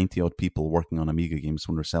have 90 odd people working on Amiga games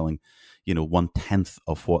when we're selling, 1/10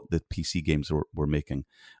 of what the PC games were making.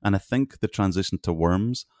 And I think the transition to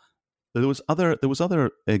Worms, there was other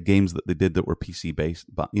games that they did that were PC based,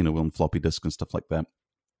 but on floppy disk and stuff like that.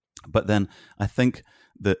 But then I think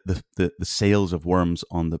the sales of Worms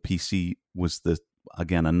on the PC was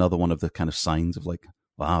again another one of the kind of signs of like,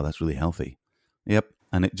 wow, that's really healthy. Yep,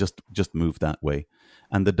 and it just moved that way.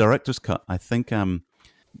 And the Director's Cut, I think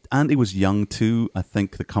Andy was young too. I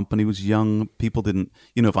think the company was young. People didn't,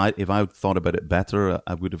 if I had thought about it better,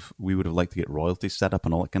 we would have liked to get royalties set up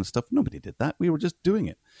and all that kind of stuff. Nobody did that. We were just doing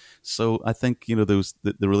it. So I think there was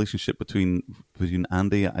the relationship between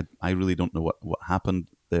Andy. I really don't know what happened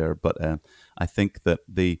there, but I think that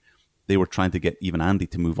they were trying to get even Andy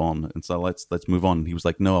to move on, and so let's move on. He was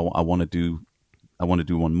like, no, I want to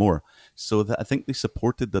do one more. So I think they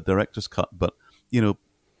supported the Director's Cut, but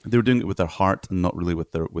they were doing it with their heart and not really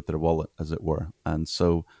with their wallet, as it were. And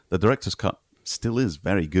so the Director's Cut still is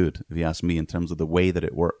very good, if you ask me, in terms of the way that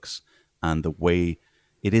it works and the way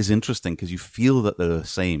it is interesting, because you feel that they're the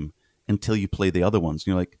same until you play the other ones. And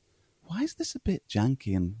you're like, why is this a bit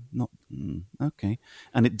janky and not okay?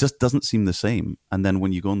 And it just doesn't seem the same. And then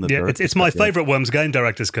when you go on the it's my favorite Worms game,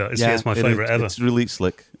 Director's Cut. It's my favorite ever. It's really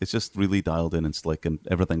slick. It's just really dialed in and slick, and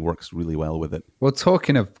everything works really well with it. Well,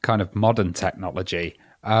 talking of kind of modern technology,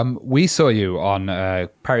 we saw you on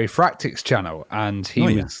Perifractic's channel, and he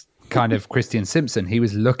was kind of Christian Simpson. He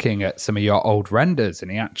was looking at some of your old renders,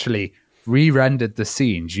 and he actually re-rendered the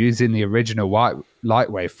scenes using the original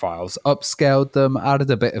Lightwave files, upscaled them,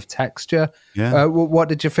 added a bit of texture. Yeah. What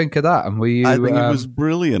did you think of that? And were you? I think it was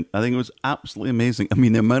brilliant. I think it was absolutely amazing. I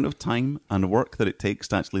mean, the amount of time and work that it takes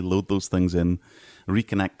to actually load those things in,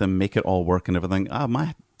 reconnect them, make it all work and everything.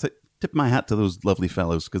 Tip my hat to those lovely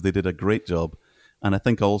fellows, because they did a great job. And I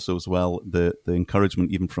think also as well, the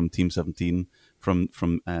encouragement even from Team 17, from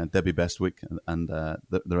Debbie Bestwick and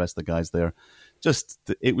the rest of the guys there,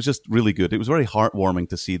 it was just really good. It was very heartwarming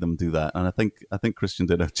to see them do that. And I think Christian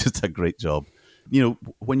did just a great job.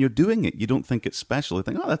 When you're doing it, you don't think it's special. You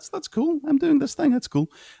think, oh, that's cool. I'm doing this thing. That's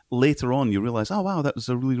cool. Later on, you realize, oh wow, that was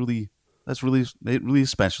that's really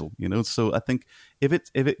special. So I think if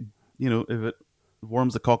it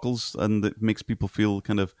warms the cockles and it makes people feel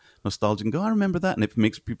kind of nostalgic and go, I remember that, and if it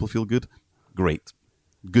makes people feel good, great.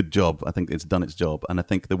 Good job. I think it's done its job. And I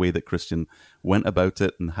think the way that Christian went about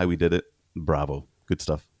it and how he did it, bravo. Good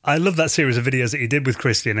stuff. I love that series of videos that you did with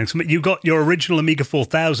Christian. You got your original Amiga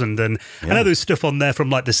 4000, and I know there's stuff on there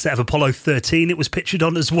from like the set of Apollo 13 it was pictured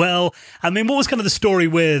on as well. I mean, what was kind of the story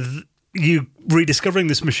with you rediscovering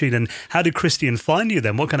this machine, and how did Christian find you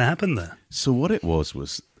then? What kind of happened there? So what it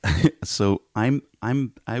was so I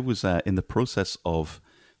was in the process of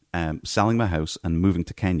selling my house and moving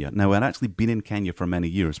to Kenya. Now, I'd actually been in Kenya for many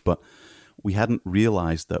years, but we hadn't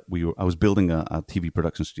realized that I was building a TV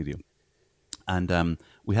production studio. And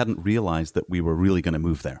we hadn't realized that we were really going to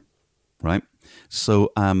move there, right?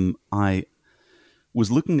 So I was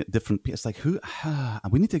looking at different. It's like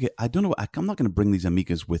we need to get. I don't know. I'm not going to bring these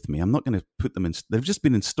Amigas with me. I'm not going to put them in. They've just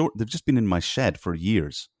been in store. They've just been in my shed for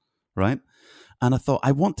years, right? And I thought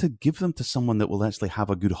I want to give them to someone that will actually have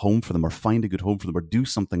a good home for them, or find a good home for them, or do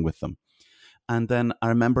something with them. And then I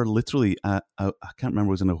remember literally, I can't remember.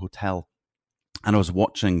 I was in a hotel, and I was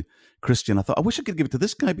watching Christian. I thought, I wish I could give it to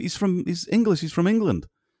this guy, but he's English. He's from England.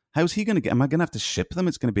 How's he going to get? Am I going to have to ship them?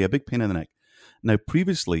 It's going to be a big pain in the neck. Now,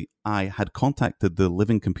 previously, I had contacted the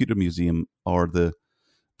Living Computer Museum, or the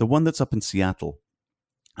one that's up in Seattle,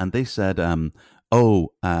 and they said, oh,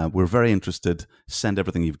 we're very interested. Send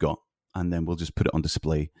everything you've got, and then we'll just put it on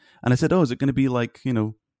display. And I said, oh, is it going to be like,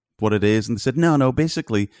 what it is? And they said, no,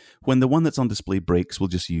 basically, when the one that's on display breaks, we'll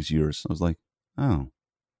just use yours. I was like, oh,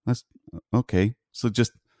 that's okay. So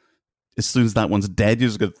just as soon as that one's dead, you're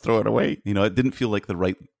just going to throw it away. It didn't feel like the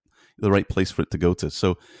right place for it to go to.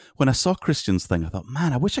 So when I saw Christian's thing, I thought,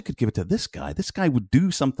 man, I wish I could give it to this guy. This guy would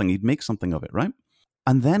do something. He'd make something of it, right?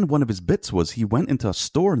 And then one of his bits was he went into a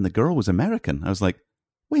store and the girl was American. I was like,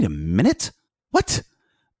 wait a minute, what?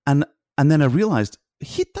 And then I realized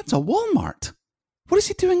that's a Walmart. What is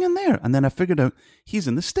he doing in there? And then I figured out he's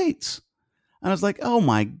in the States. And I was like, oh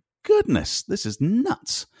my goodness, this is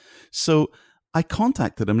nuts. So I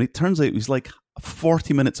contacted him, and it turns out he's like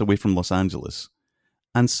 40 minutes away from Los Angeles.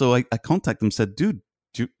 And so I contacted him and said, dude,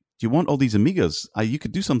 do you want all these Amigas? You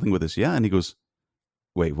could do something with this, yeah? And he goes,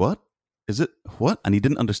 wait, what? Is it what? And he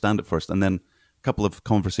didn't understand at first. And then a couple of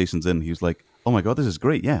conversations in, he was like, oh my God, this is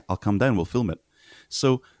great. Yeah, I'll come down. We'll film it.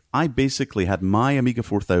 So I basically had my Amiga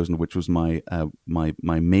 4000, which was my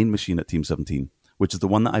main machine at Team 17, which is the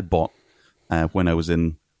one that I bought when I was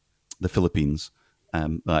in the Philippines.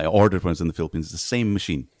 I ordered when I was in the Philippines. It's the same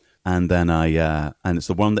machine. And then and it's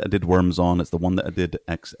the one that I did Worms on. It's the one that I did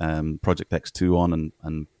Project X2 on.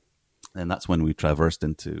 And that's when we traversed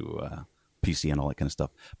into PC and all that kind of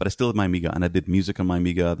stuff. But I still had my Amiga, and I did music on my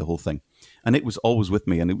Amiga, the whole thing. And it was always with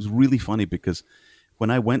me. And it was really funny because when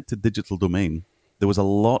I went to Digital Domain, there was a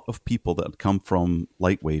lot of people that had come from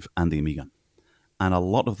Lightwave and the Amiga. And a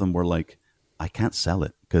lot of them were like, I can't sell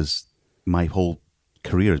it because my whole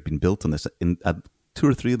career has been built on this. Two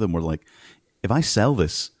or three of them were like, if I sell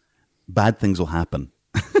this, bad things will happen.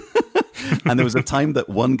 And there was a time that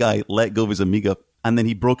one guy let go of his Amiga and then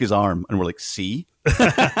he broke his arm, and we're like, see?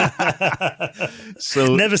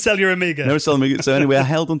 So never sell your Amiga. Never sell Amiga. So anyway, I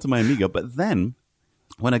held onto my Amiga, but then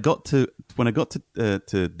when I got to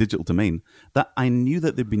Digital Domain, that I knew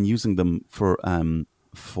that they'd been using them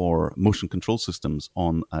for motion control systems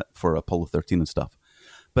on for Apollo 13 and stuff.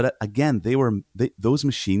 But again, those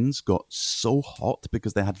machines got so hot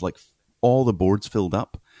because they had like all the boards filled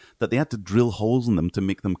up that they had to drill holes in them to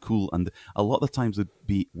make them cool. And a lot of the times they'd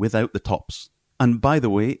be without the tops. And by the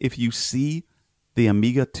way, if you see the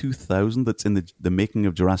Amiga 2000 that's in the Making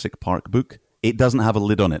of Jurassic Park book, it doesn't have a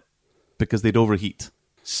lid on it because they'd overheat.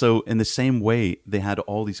 So in the same way, they had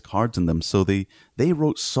all these cards in them. So they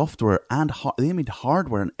wrote software and they made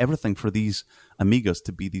hardware and everything for these Amigas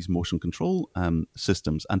to be these motion control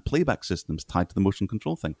systems and playback systems tied to the motion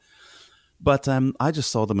control thing. But I just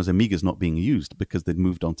saw them as Amigas not being used because they'd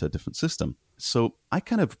moved on to a different system. So I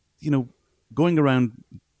kind of, going around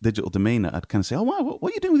Digital Domain, I'd kind of say, oh, wow,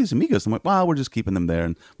 what are you doing with these Amigas? I'm like, well, we're just keeping them there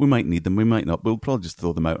and we might need them, we might not. We'll probably just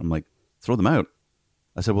throw them out. I'm like, throw them out?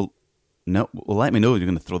 I said, well, no, well, let me know you're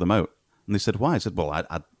going to throw them out. And they said, why? I said, well,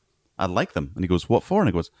 I'd like them. And he goes, what for? And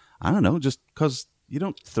I goes, I don't know, just because you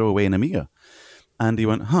don't throw away an Amiga. And he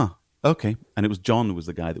went, huh, okay. And it was John who was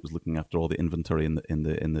the guy that was looking after all the inventory in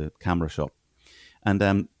the camera shop.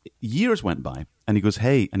 And years went by, and he goes,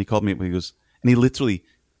 hey, and he called me up, and he goes, and he literally,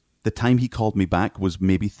 the time he called me back was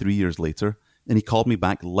maybe 3 years later, and he called me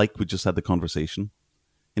back like we just had the conversation.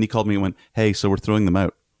 And he called me and went, hey, so we're throwing them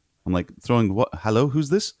out. I'm like, throwing what? Hello, who's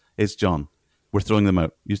this? It's John. We're throwing them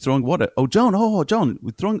out. You're throwing what out? Oh, John,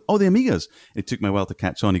 we're throwing, the Amigas. It took me a while to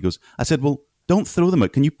catch on. He goes, I said, well, don't throw them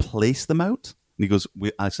out. Can you place them out? And he goes,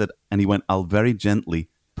 I said, and he went, I'll very gently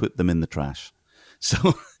put them in the trash.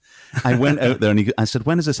 So I went out there and I said,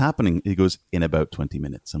 when is this happening? He goes, in about 20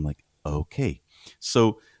 minutes. I'm like, okay.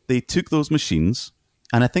 So they took those machines,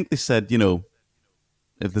 and I think they said,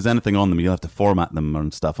 if there's anything on them, you'll have to format them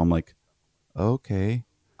and stuff. I'm like, okay,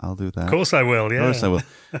 I'll do that. Of course I will, yeah. Of course I will.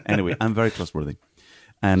 Anyway, I'm very trustworthy.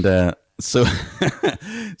 And so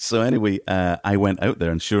anyway, I went out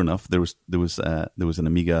there, and sure enough, there was an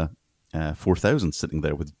Amiga 4000 sitting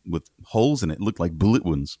there with holes in it. It looked like bullet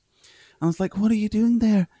wounds. I was like, what are you doing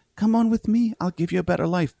there? Come on with me. I'll give you a better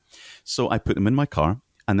life. So I put them in my car,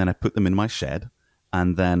 and then I put them in my shed,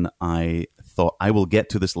 and then I thought, I will get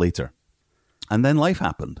to this later. And then life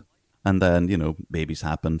happened. And then, babies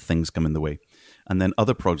happen, things come in the way. And then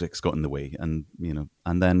other projects got in the way. And,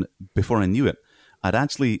 and then before I knew it,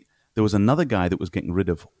 there was another guy that was getting rid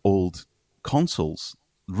of old consoles,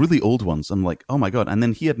 really old ones. I'm like, oh my God. And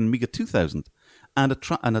then he had an Amiga 2000 and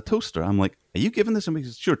a toaster. I'm like, are you giving this? And he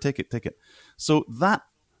said, sure, take it. So that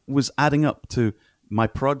was adding up to my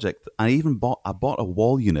project. I bought a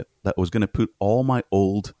wall unit that was going to put all my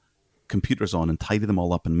old computers on and tidy them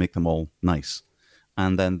all up and make them all nice.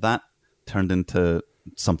 And then that turned into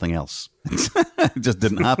something else. It just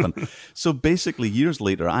didn't happen. So basically, years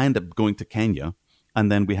later, I ended up going to Kenya,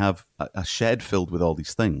 And then we have a shed filled with all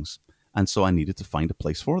these things. And so I needed to find a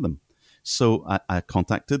place for them. So I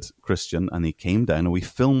contacted Christian, and he came down, and we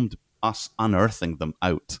filmed us unearthing them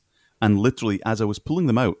out. And literally, as I was pulling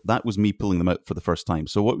them out, that was me pulling them out for the first time.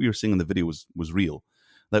 So what we were seeing in the video was real.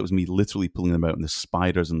 That was me literally pulling them out, and the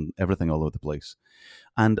spiders and everything all over the place.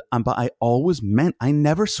 But I always meant I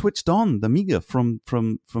never switched on the Amiga from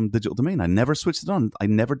Digital Domain. I never switched it on. I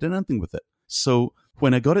never did anything with it. So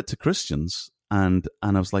when I got it to Christian's, and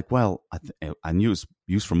I was like, well, I knew it was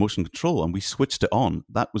used for motion control, and we switched it on.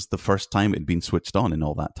 That was the first time it had been switched on in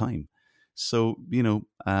all that time. So,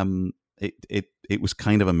 it was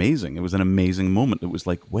kind of amazing. It was an amazing moment. It was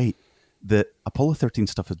like, wait, the Apollo 13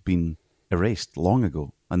 stuff had been erased long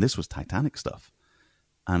ago, and this was Titanic stuff.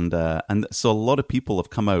 And so a lot of people have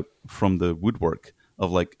come out from the woodwork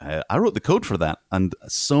of like, I wrote the code for that. And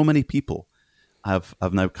so many people have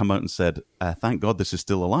now come out and said, thank God this is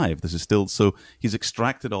still alive. This is still, so he's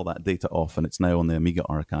extracted all that data off, and it's now on the Amiga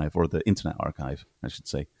archive, or the Internet Archive, I should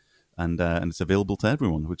say. And it's available to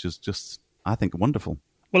everyone, which is just, I think, wonderful.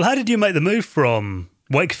 Well, how did you make the move from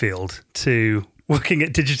Wakefield to working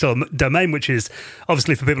at Digital Domain, which is,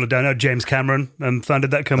 obviously, for people who don't know, James Cameron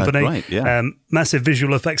founded that company. That's right, yeah. Massive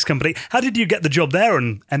visual effects company. How did you get the job there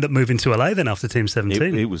and end up moving to LA then after Team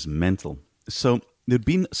 17? It was mental. So there'd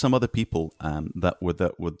been some other people that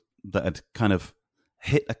had kind of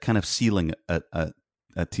hit a kind of ceiling at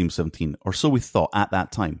Team 17, or so we thought at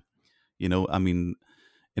that time. I mean,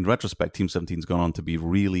 in retrospect, Team 17's gone on to be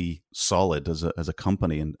really solid as a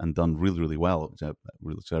company and done really, really well,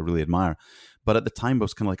 which I really admire. But at the time, I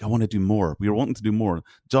was kind of like, I want to do more. We were wanting to do more.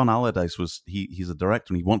 John Allardyce he's a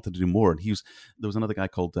director, and he wanted to do more. And there was another guy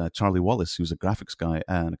called Charlie Wallace, who's a graphics guy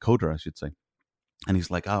and a coder, I should say. And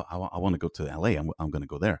he's like, I want to go to LA. I'm going to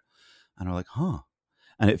go there. And I'm like, huh.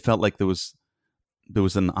 And it felt like there was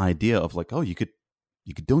an idea of like, oh, you could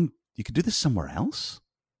do this somewhere else.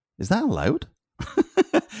 Is that allowed?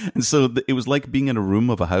 And so it was like being in a room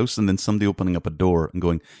of a house, and then somebody opening up a door and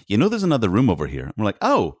going, there's another room over here. And we're like,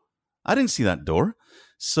 oh, I didn't see that door.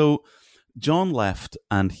 So John left,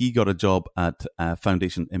 and he got a job at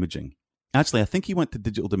Foundation Imaging. Actually, I think he went to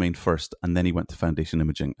Digital Domain first, and then he went to Foundation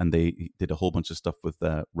Imaging, and they did a whole bunch of stuff with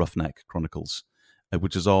Roughneck Chronicles,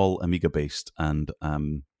 which is all Amiga-based and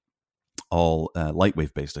all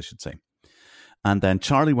Lightwave-based, I should say. And then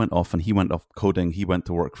Charlie went off, and he went off coding. He went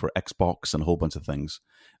to work for Xbox and a whole bunch of things.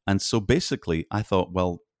 And so basically, I thought,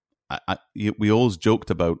 well, we always joked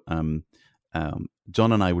about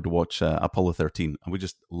John and I would watch Apollo 13, and we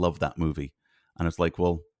just loved that movie. And it's like,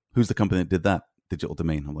 well, who's the company that did that? Digital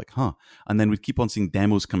Domain. I'm like, huh. And then we'd keep on seeing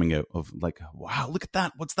demos coming out of like, wow, look at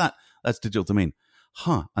that. What's that? That's Digital Domain.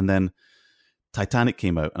 Huh. And then Titanic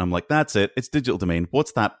came out, and I'm like, that's it. It's Digital Domain.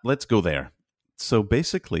 What's that? Let's go there. So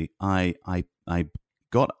basically, I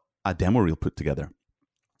got a demo reel put together,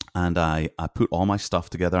 and I put all my stuff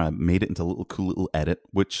together. I made it into a cool little edit,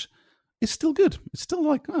 which is still good. It's still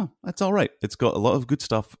like, oh, that's all right. It's got a lot of good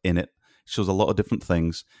stuff in it. It shows a lot of different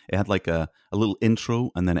things. It had like a little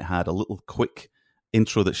intro, and then it had a little quick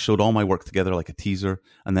intro that showed all my work together like a teaser,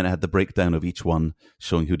 and then it had the breakdown of each one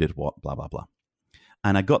showing who did what, blah, blah, blah.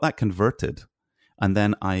 And I got that converted. And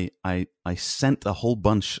then I sent a whole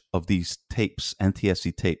bunch of these tapes,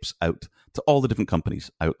 NTSC tapes, out to all the different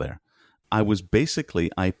companies out there. I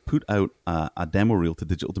put out a demo reel to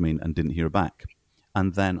Digital Domain and didn't hear back.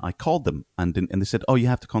 And then I called them and they said, oh, you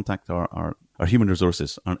have to contact our human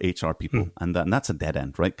resources, our HR people. And that's a dead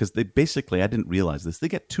end, right? Because I didn't realize this. They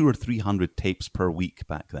get 200 or 300 tapes per week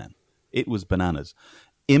back then. It was bananas.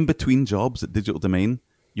 In between jobs at Digital Domain,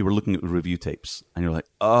 you were looking at the review tapes, and you're like,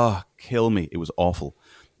 oh, kill me. It was awful.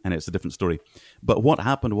 And it's a different story. But what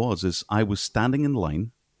happened was I was standing in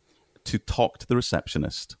line to talk to the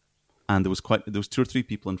receptionist, and there was 2 or 3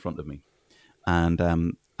 people in front of me.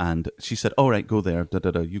 And she said, all right, go there,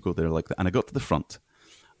 you go there, like that. And I got to the front,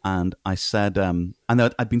 and I said, and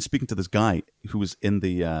I'd been speaking to this guy who was in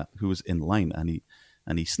line,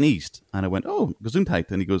 and he sneezed. And I went, oh, Gesundheit.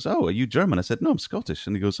 And he goes, oh, are you German? I said, no, I'm Scottish.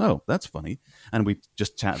 And he goes, oh, that's funny. And we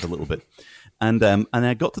just chatted a little bit. And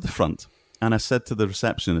I got to the front, and I said to the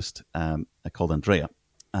receptionist, I called Andrea,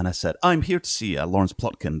 and I said, I'm here to see Lawrence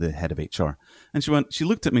Plotkin, the head of HR. And she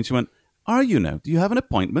looked at me and she went, are you now? Do you have an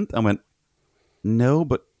appointment? I went, no,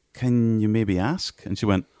 but can you maybe ask? And she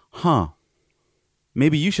went, huh,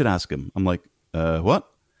 maybe you should ask him. I'm like, what?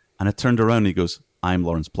 And I turned around, and he goes, I'm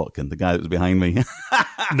Lawrence Plotkin, the guy that was behind me.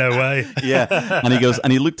 No way. Yeah. And he goes,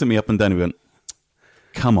 and he looked at me up and down. He went,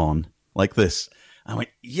 come on, like this. I went,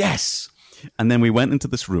 yes. And then we went into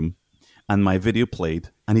this room, and my video played,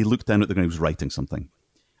 and he looked down at the ground. He was writing something.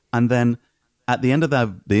 And then at the end of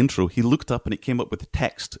the intro, he looked up and it came up with a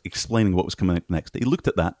text explaining what was coming up next. He looked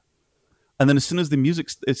at that. And then as soon as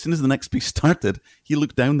the next piece started, he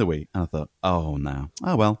looked down the way. And I thought, oh, no.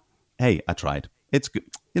 Oh, well, hey, I tried. It's good.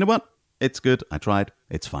 You know what? It's good. I tried.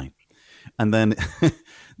 It's fine. And then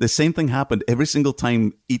the same thing happened. Every single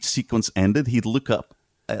time each sequence ended, he'd look up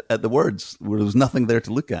at the words where there was nothing there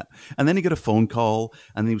to look at. And then he got a phone call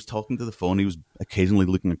and he was talking to the phone. He was occasionally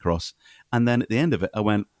looking across. And then at the end of it, I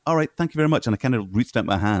went, all right, thank you very much. And I kind of reached out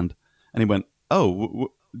my hand and he went, oh,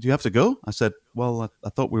 do you have to go? I said, well, I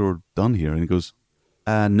thought we were done here. And he goes,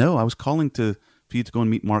 no, I was calling for you to go and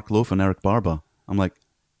meet Mark Loaf and Eric Barba. I'm like,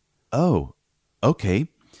 oh, okay.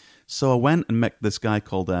 So I went and met this guy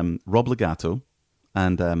called Rob Legato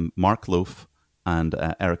and Mark Loaf and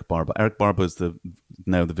Eric Barba. Eric Barba is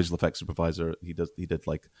now the visual effects supervisor. He did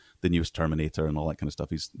like the newest Terminator and all that kind of stuff.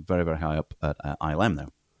 He's very, very high up at ILM now.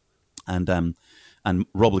 And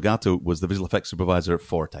Rob Legato was the visual effects supervisor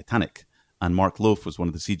for Titanic. And Mark Loaf was one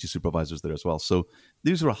of the CG supervisors there as well. So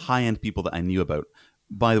these were high-end people that I knew about.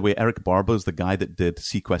 By the way, Eric Barba is the guy that did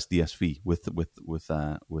Sequest DSV with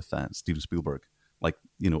Steven Spielberg. Like,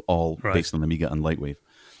 all right. Based on Amiga and Lightwave.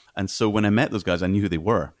 And so when I met those guys, I knew who they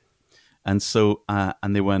were. And so,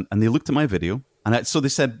 and they went, and they looked at my video. And so they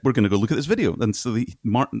said, we're going to go look at this video. And so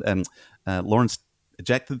Lawrence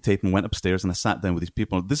ejected the tape and went upstairs, and I sat down with these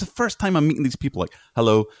people. This is the first time I'm meeting these people. Like,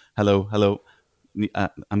 hello.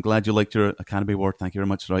 I'm glad you liked your Academy Award. Thank you very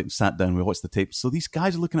much. Right, and sat down. We watched the tape. So these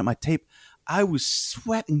guys are looking at my tape. I was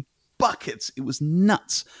sweating buckets. It was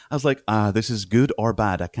nuts. I was like, this is good or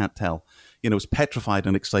bad. I can't tell. I was petrified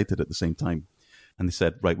and excited at the same time. And they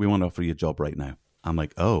said, right, we want to offer you a job right now. I'm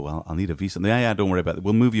like, oh, well, I'll need a visa. Yeah, don't worry about it.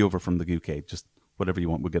 We'll move you over from the UK. Just whatever you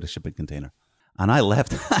want. We'll get a shipping container. And I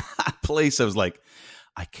left that place. I was like,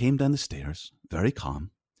 I came down the stairs, very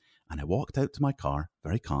calm. And I walked out to my car,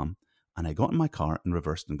 very calm. And I got in my car and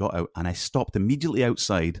reversed and got out. And I stopped immediately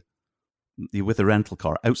outside with a rental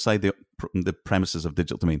car, outside the premises of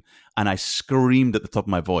Digital Domain. And I screamed at the top of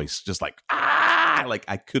my voice, just like, like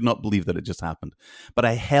I could not believe that it just happened. But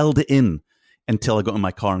I held it in until I got in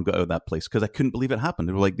my car and got out of that place because I couldn't believe it happened.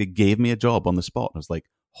 They were like, they gave me a job on the spot. I was like,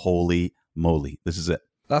 holy moly, this is it.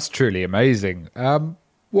 That's truly amazing.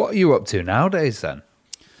 What are you up to nowadays then?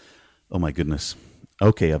 Oh my goodness.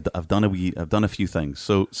 Okay, I've done a few things.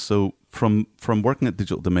 So from working at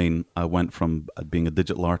Digital Domain, I went from being a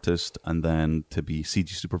digital artist and then to be CG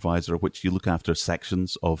supervisor, which you look after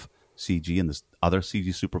sections of CG, and there's other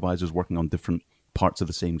CG supervisors working on different parts of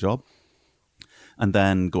the same job. And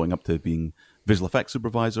then going up to being visual effects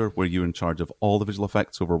supervisor, where you're in charge of all the visual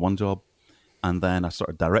effects over one job. And then I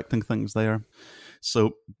started directing things there.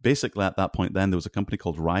 So basically at that point then, there was a company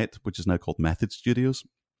called Riot, which is now called Method Studios.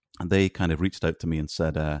 And they kind of reached out to me and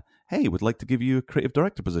said, hey, we'd like to give you a creative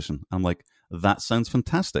director position. I'm like, that sounds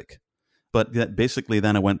fantastic. But basically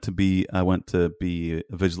then I went to be a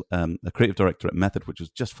creative director at Method, which was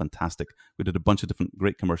just fantastic. We did a bunch of different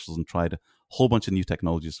great commercials and tried a whole bunch of new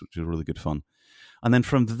technologies, which was really good fun. And then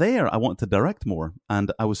from there, I wanted to direct more.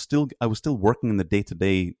 And I was still working in the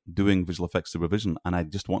day-to-day doing visual effects supervision, and I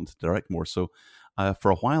just wanted to direct more. So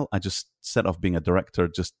for a while, I just set off being a director,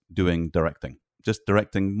 just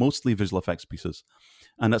directing mostly visual effects pieces.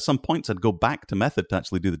 And at some points, I'd go back to Method to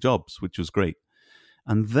actually do the jobs, which was great.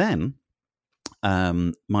 And then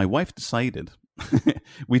my wife decided,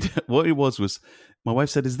 what it was my wife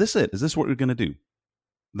said, is this it? Is this what we're going to do?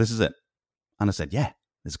 This is it. And I said, yeah,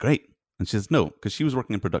 it's great. And she says, no, because she was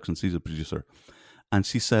working in production. She's a producer. And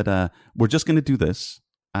she said, we're just going to do this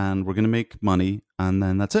and we're going to make money and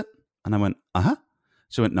then that's it. And I went, uh-huh.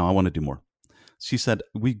 She went, no, I want to do more. She said,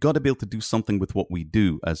 we got to be able to do something with what we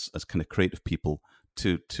do as kind of creative people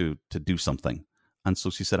to do something. And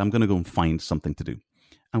so she said, I'm going to go and find something to do.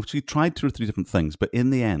 And she tried 2 or 3 different things, but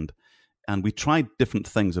in the end, and we tried different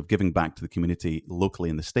things of giving back to the community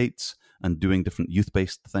locally in the States and doing different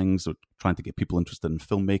youth-based things, or trying to get people interested in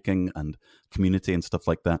filmmaking and community and stuff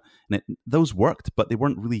like that. And those worked, but they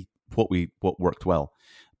weren't really what worked well.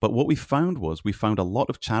 But what we found a lot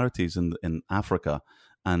of charities in Africa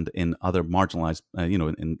and in other marginalized,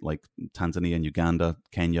 in like Tanzania and Uganda,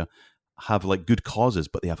 Kenya, have like good causes,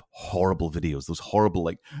 but they have horrible videos. Those horrible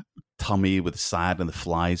like tummy with the sad and the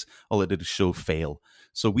flies. All it did is show fail.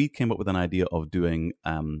 So we came up with an idea of doing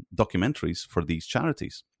documentaries for these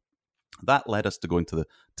charities. That led us to going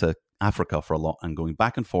to Africa for a lot and going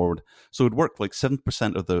back and forward. So it'd work like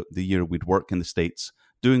 7% of the year we'd work in the States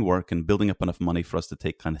doing work and building up enough money for us to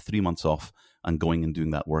take kind of 3 months off and going and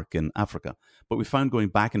doing that work in Africa. But we found going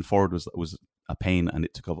back and forward was a pain, and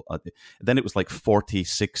it took then it was like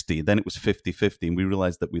 40-60, then it was 50-50, and we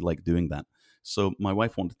realized that we liked doing that. So my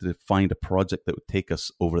wife wanted to find a project that would take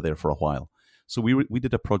us over there for a while. So we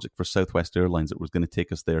did a project for Southwest Airlines that was going to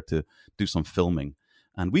take us there to do some filming.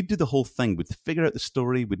 And we'd do the whole thing. We'd figure out the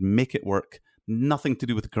story. We'd make it work. Nothing to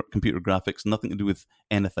do with computer graphics. Nothing to do with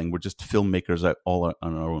anything. We're just filmmakers out all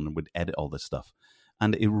on our own, and we'd edit all this stuff.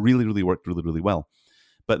 And it really, really worked really, really well.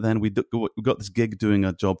 But then we got this gig doing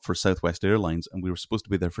a job for Southwest Airlines, and we were supposed to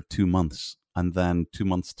be there for 2 months. And then 2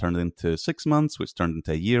 months turned into 6 months, which turned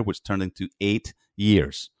into a year, which turned into 8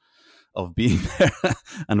 years of being there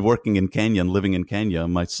and working in Kenya and living in Kenya,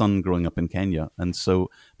 my son growing up in Kenya. And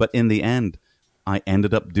so, but in the end, we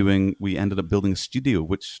ended up building a studio,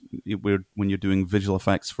 which when you're doing visual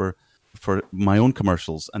effects for my own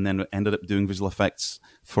commercials, and then ended up doing visual effects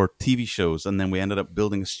for TV shows. And then we ended up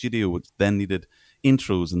building a studio, which then needed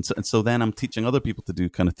intros. And so then I'm teaching other people to do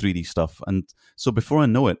kind of 3D stuff. And so before I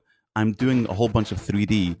know it, I'm doing a whole bunch of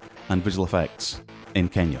 3D and visual effects in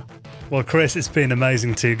Kenya. Well, Cris, it's been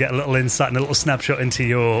amazing to get a little insight and a little snapshot into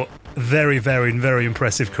your very, very, very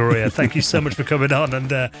impressive career. Thank you so much for coming on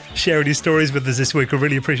and sharing your stories with us this week. I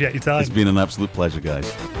really appreciate your time. It's been an absolute pleasure, guys.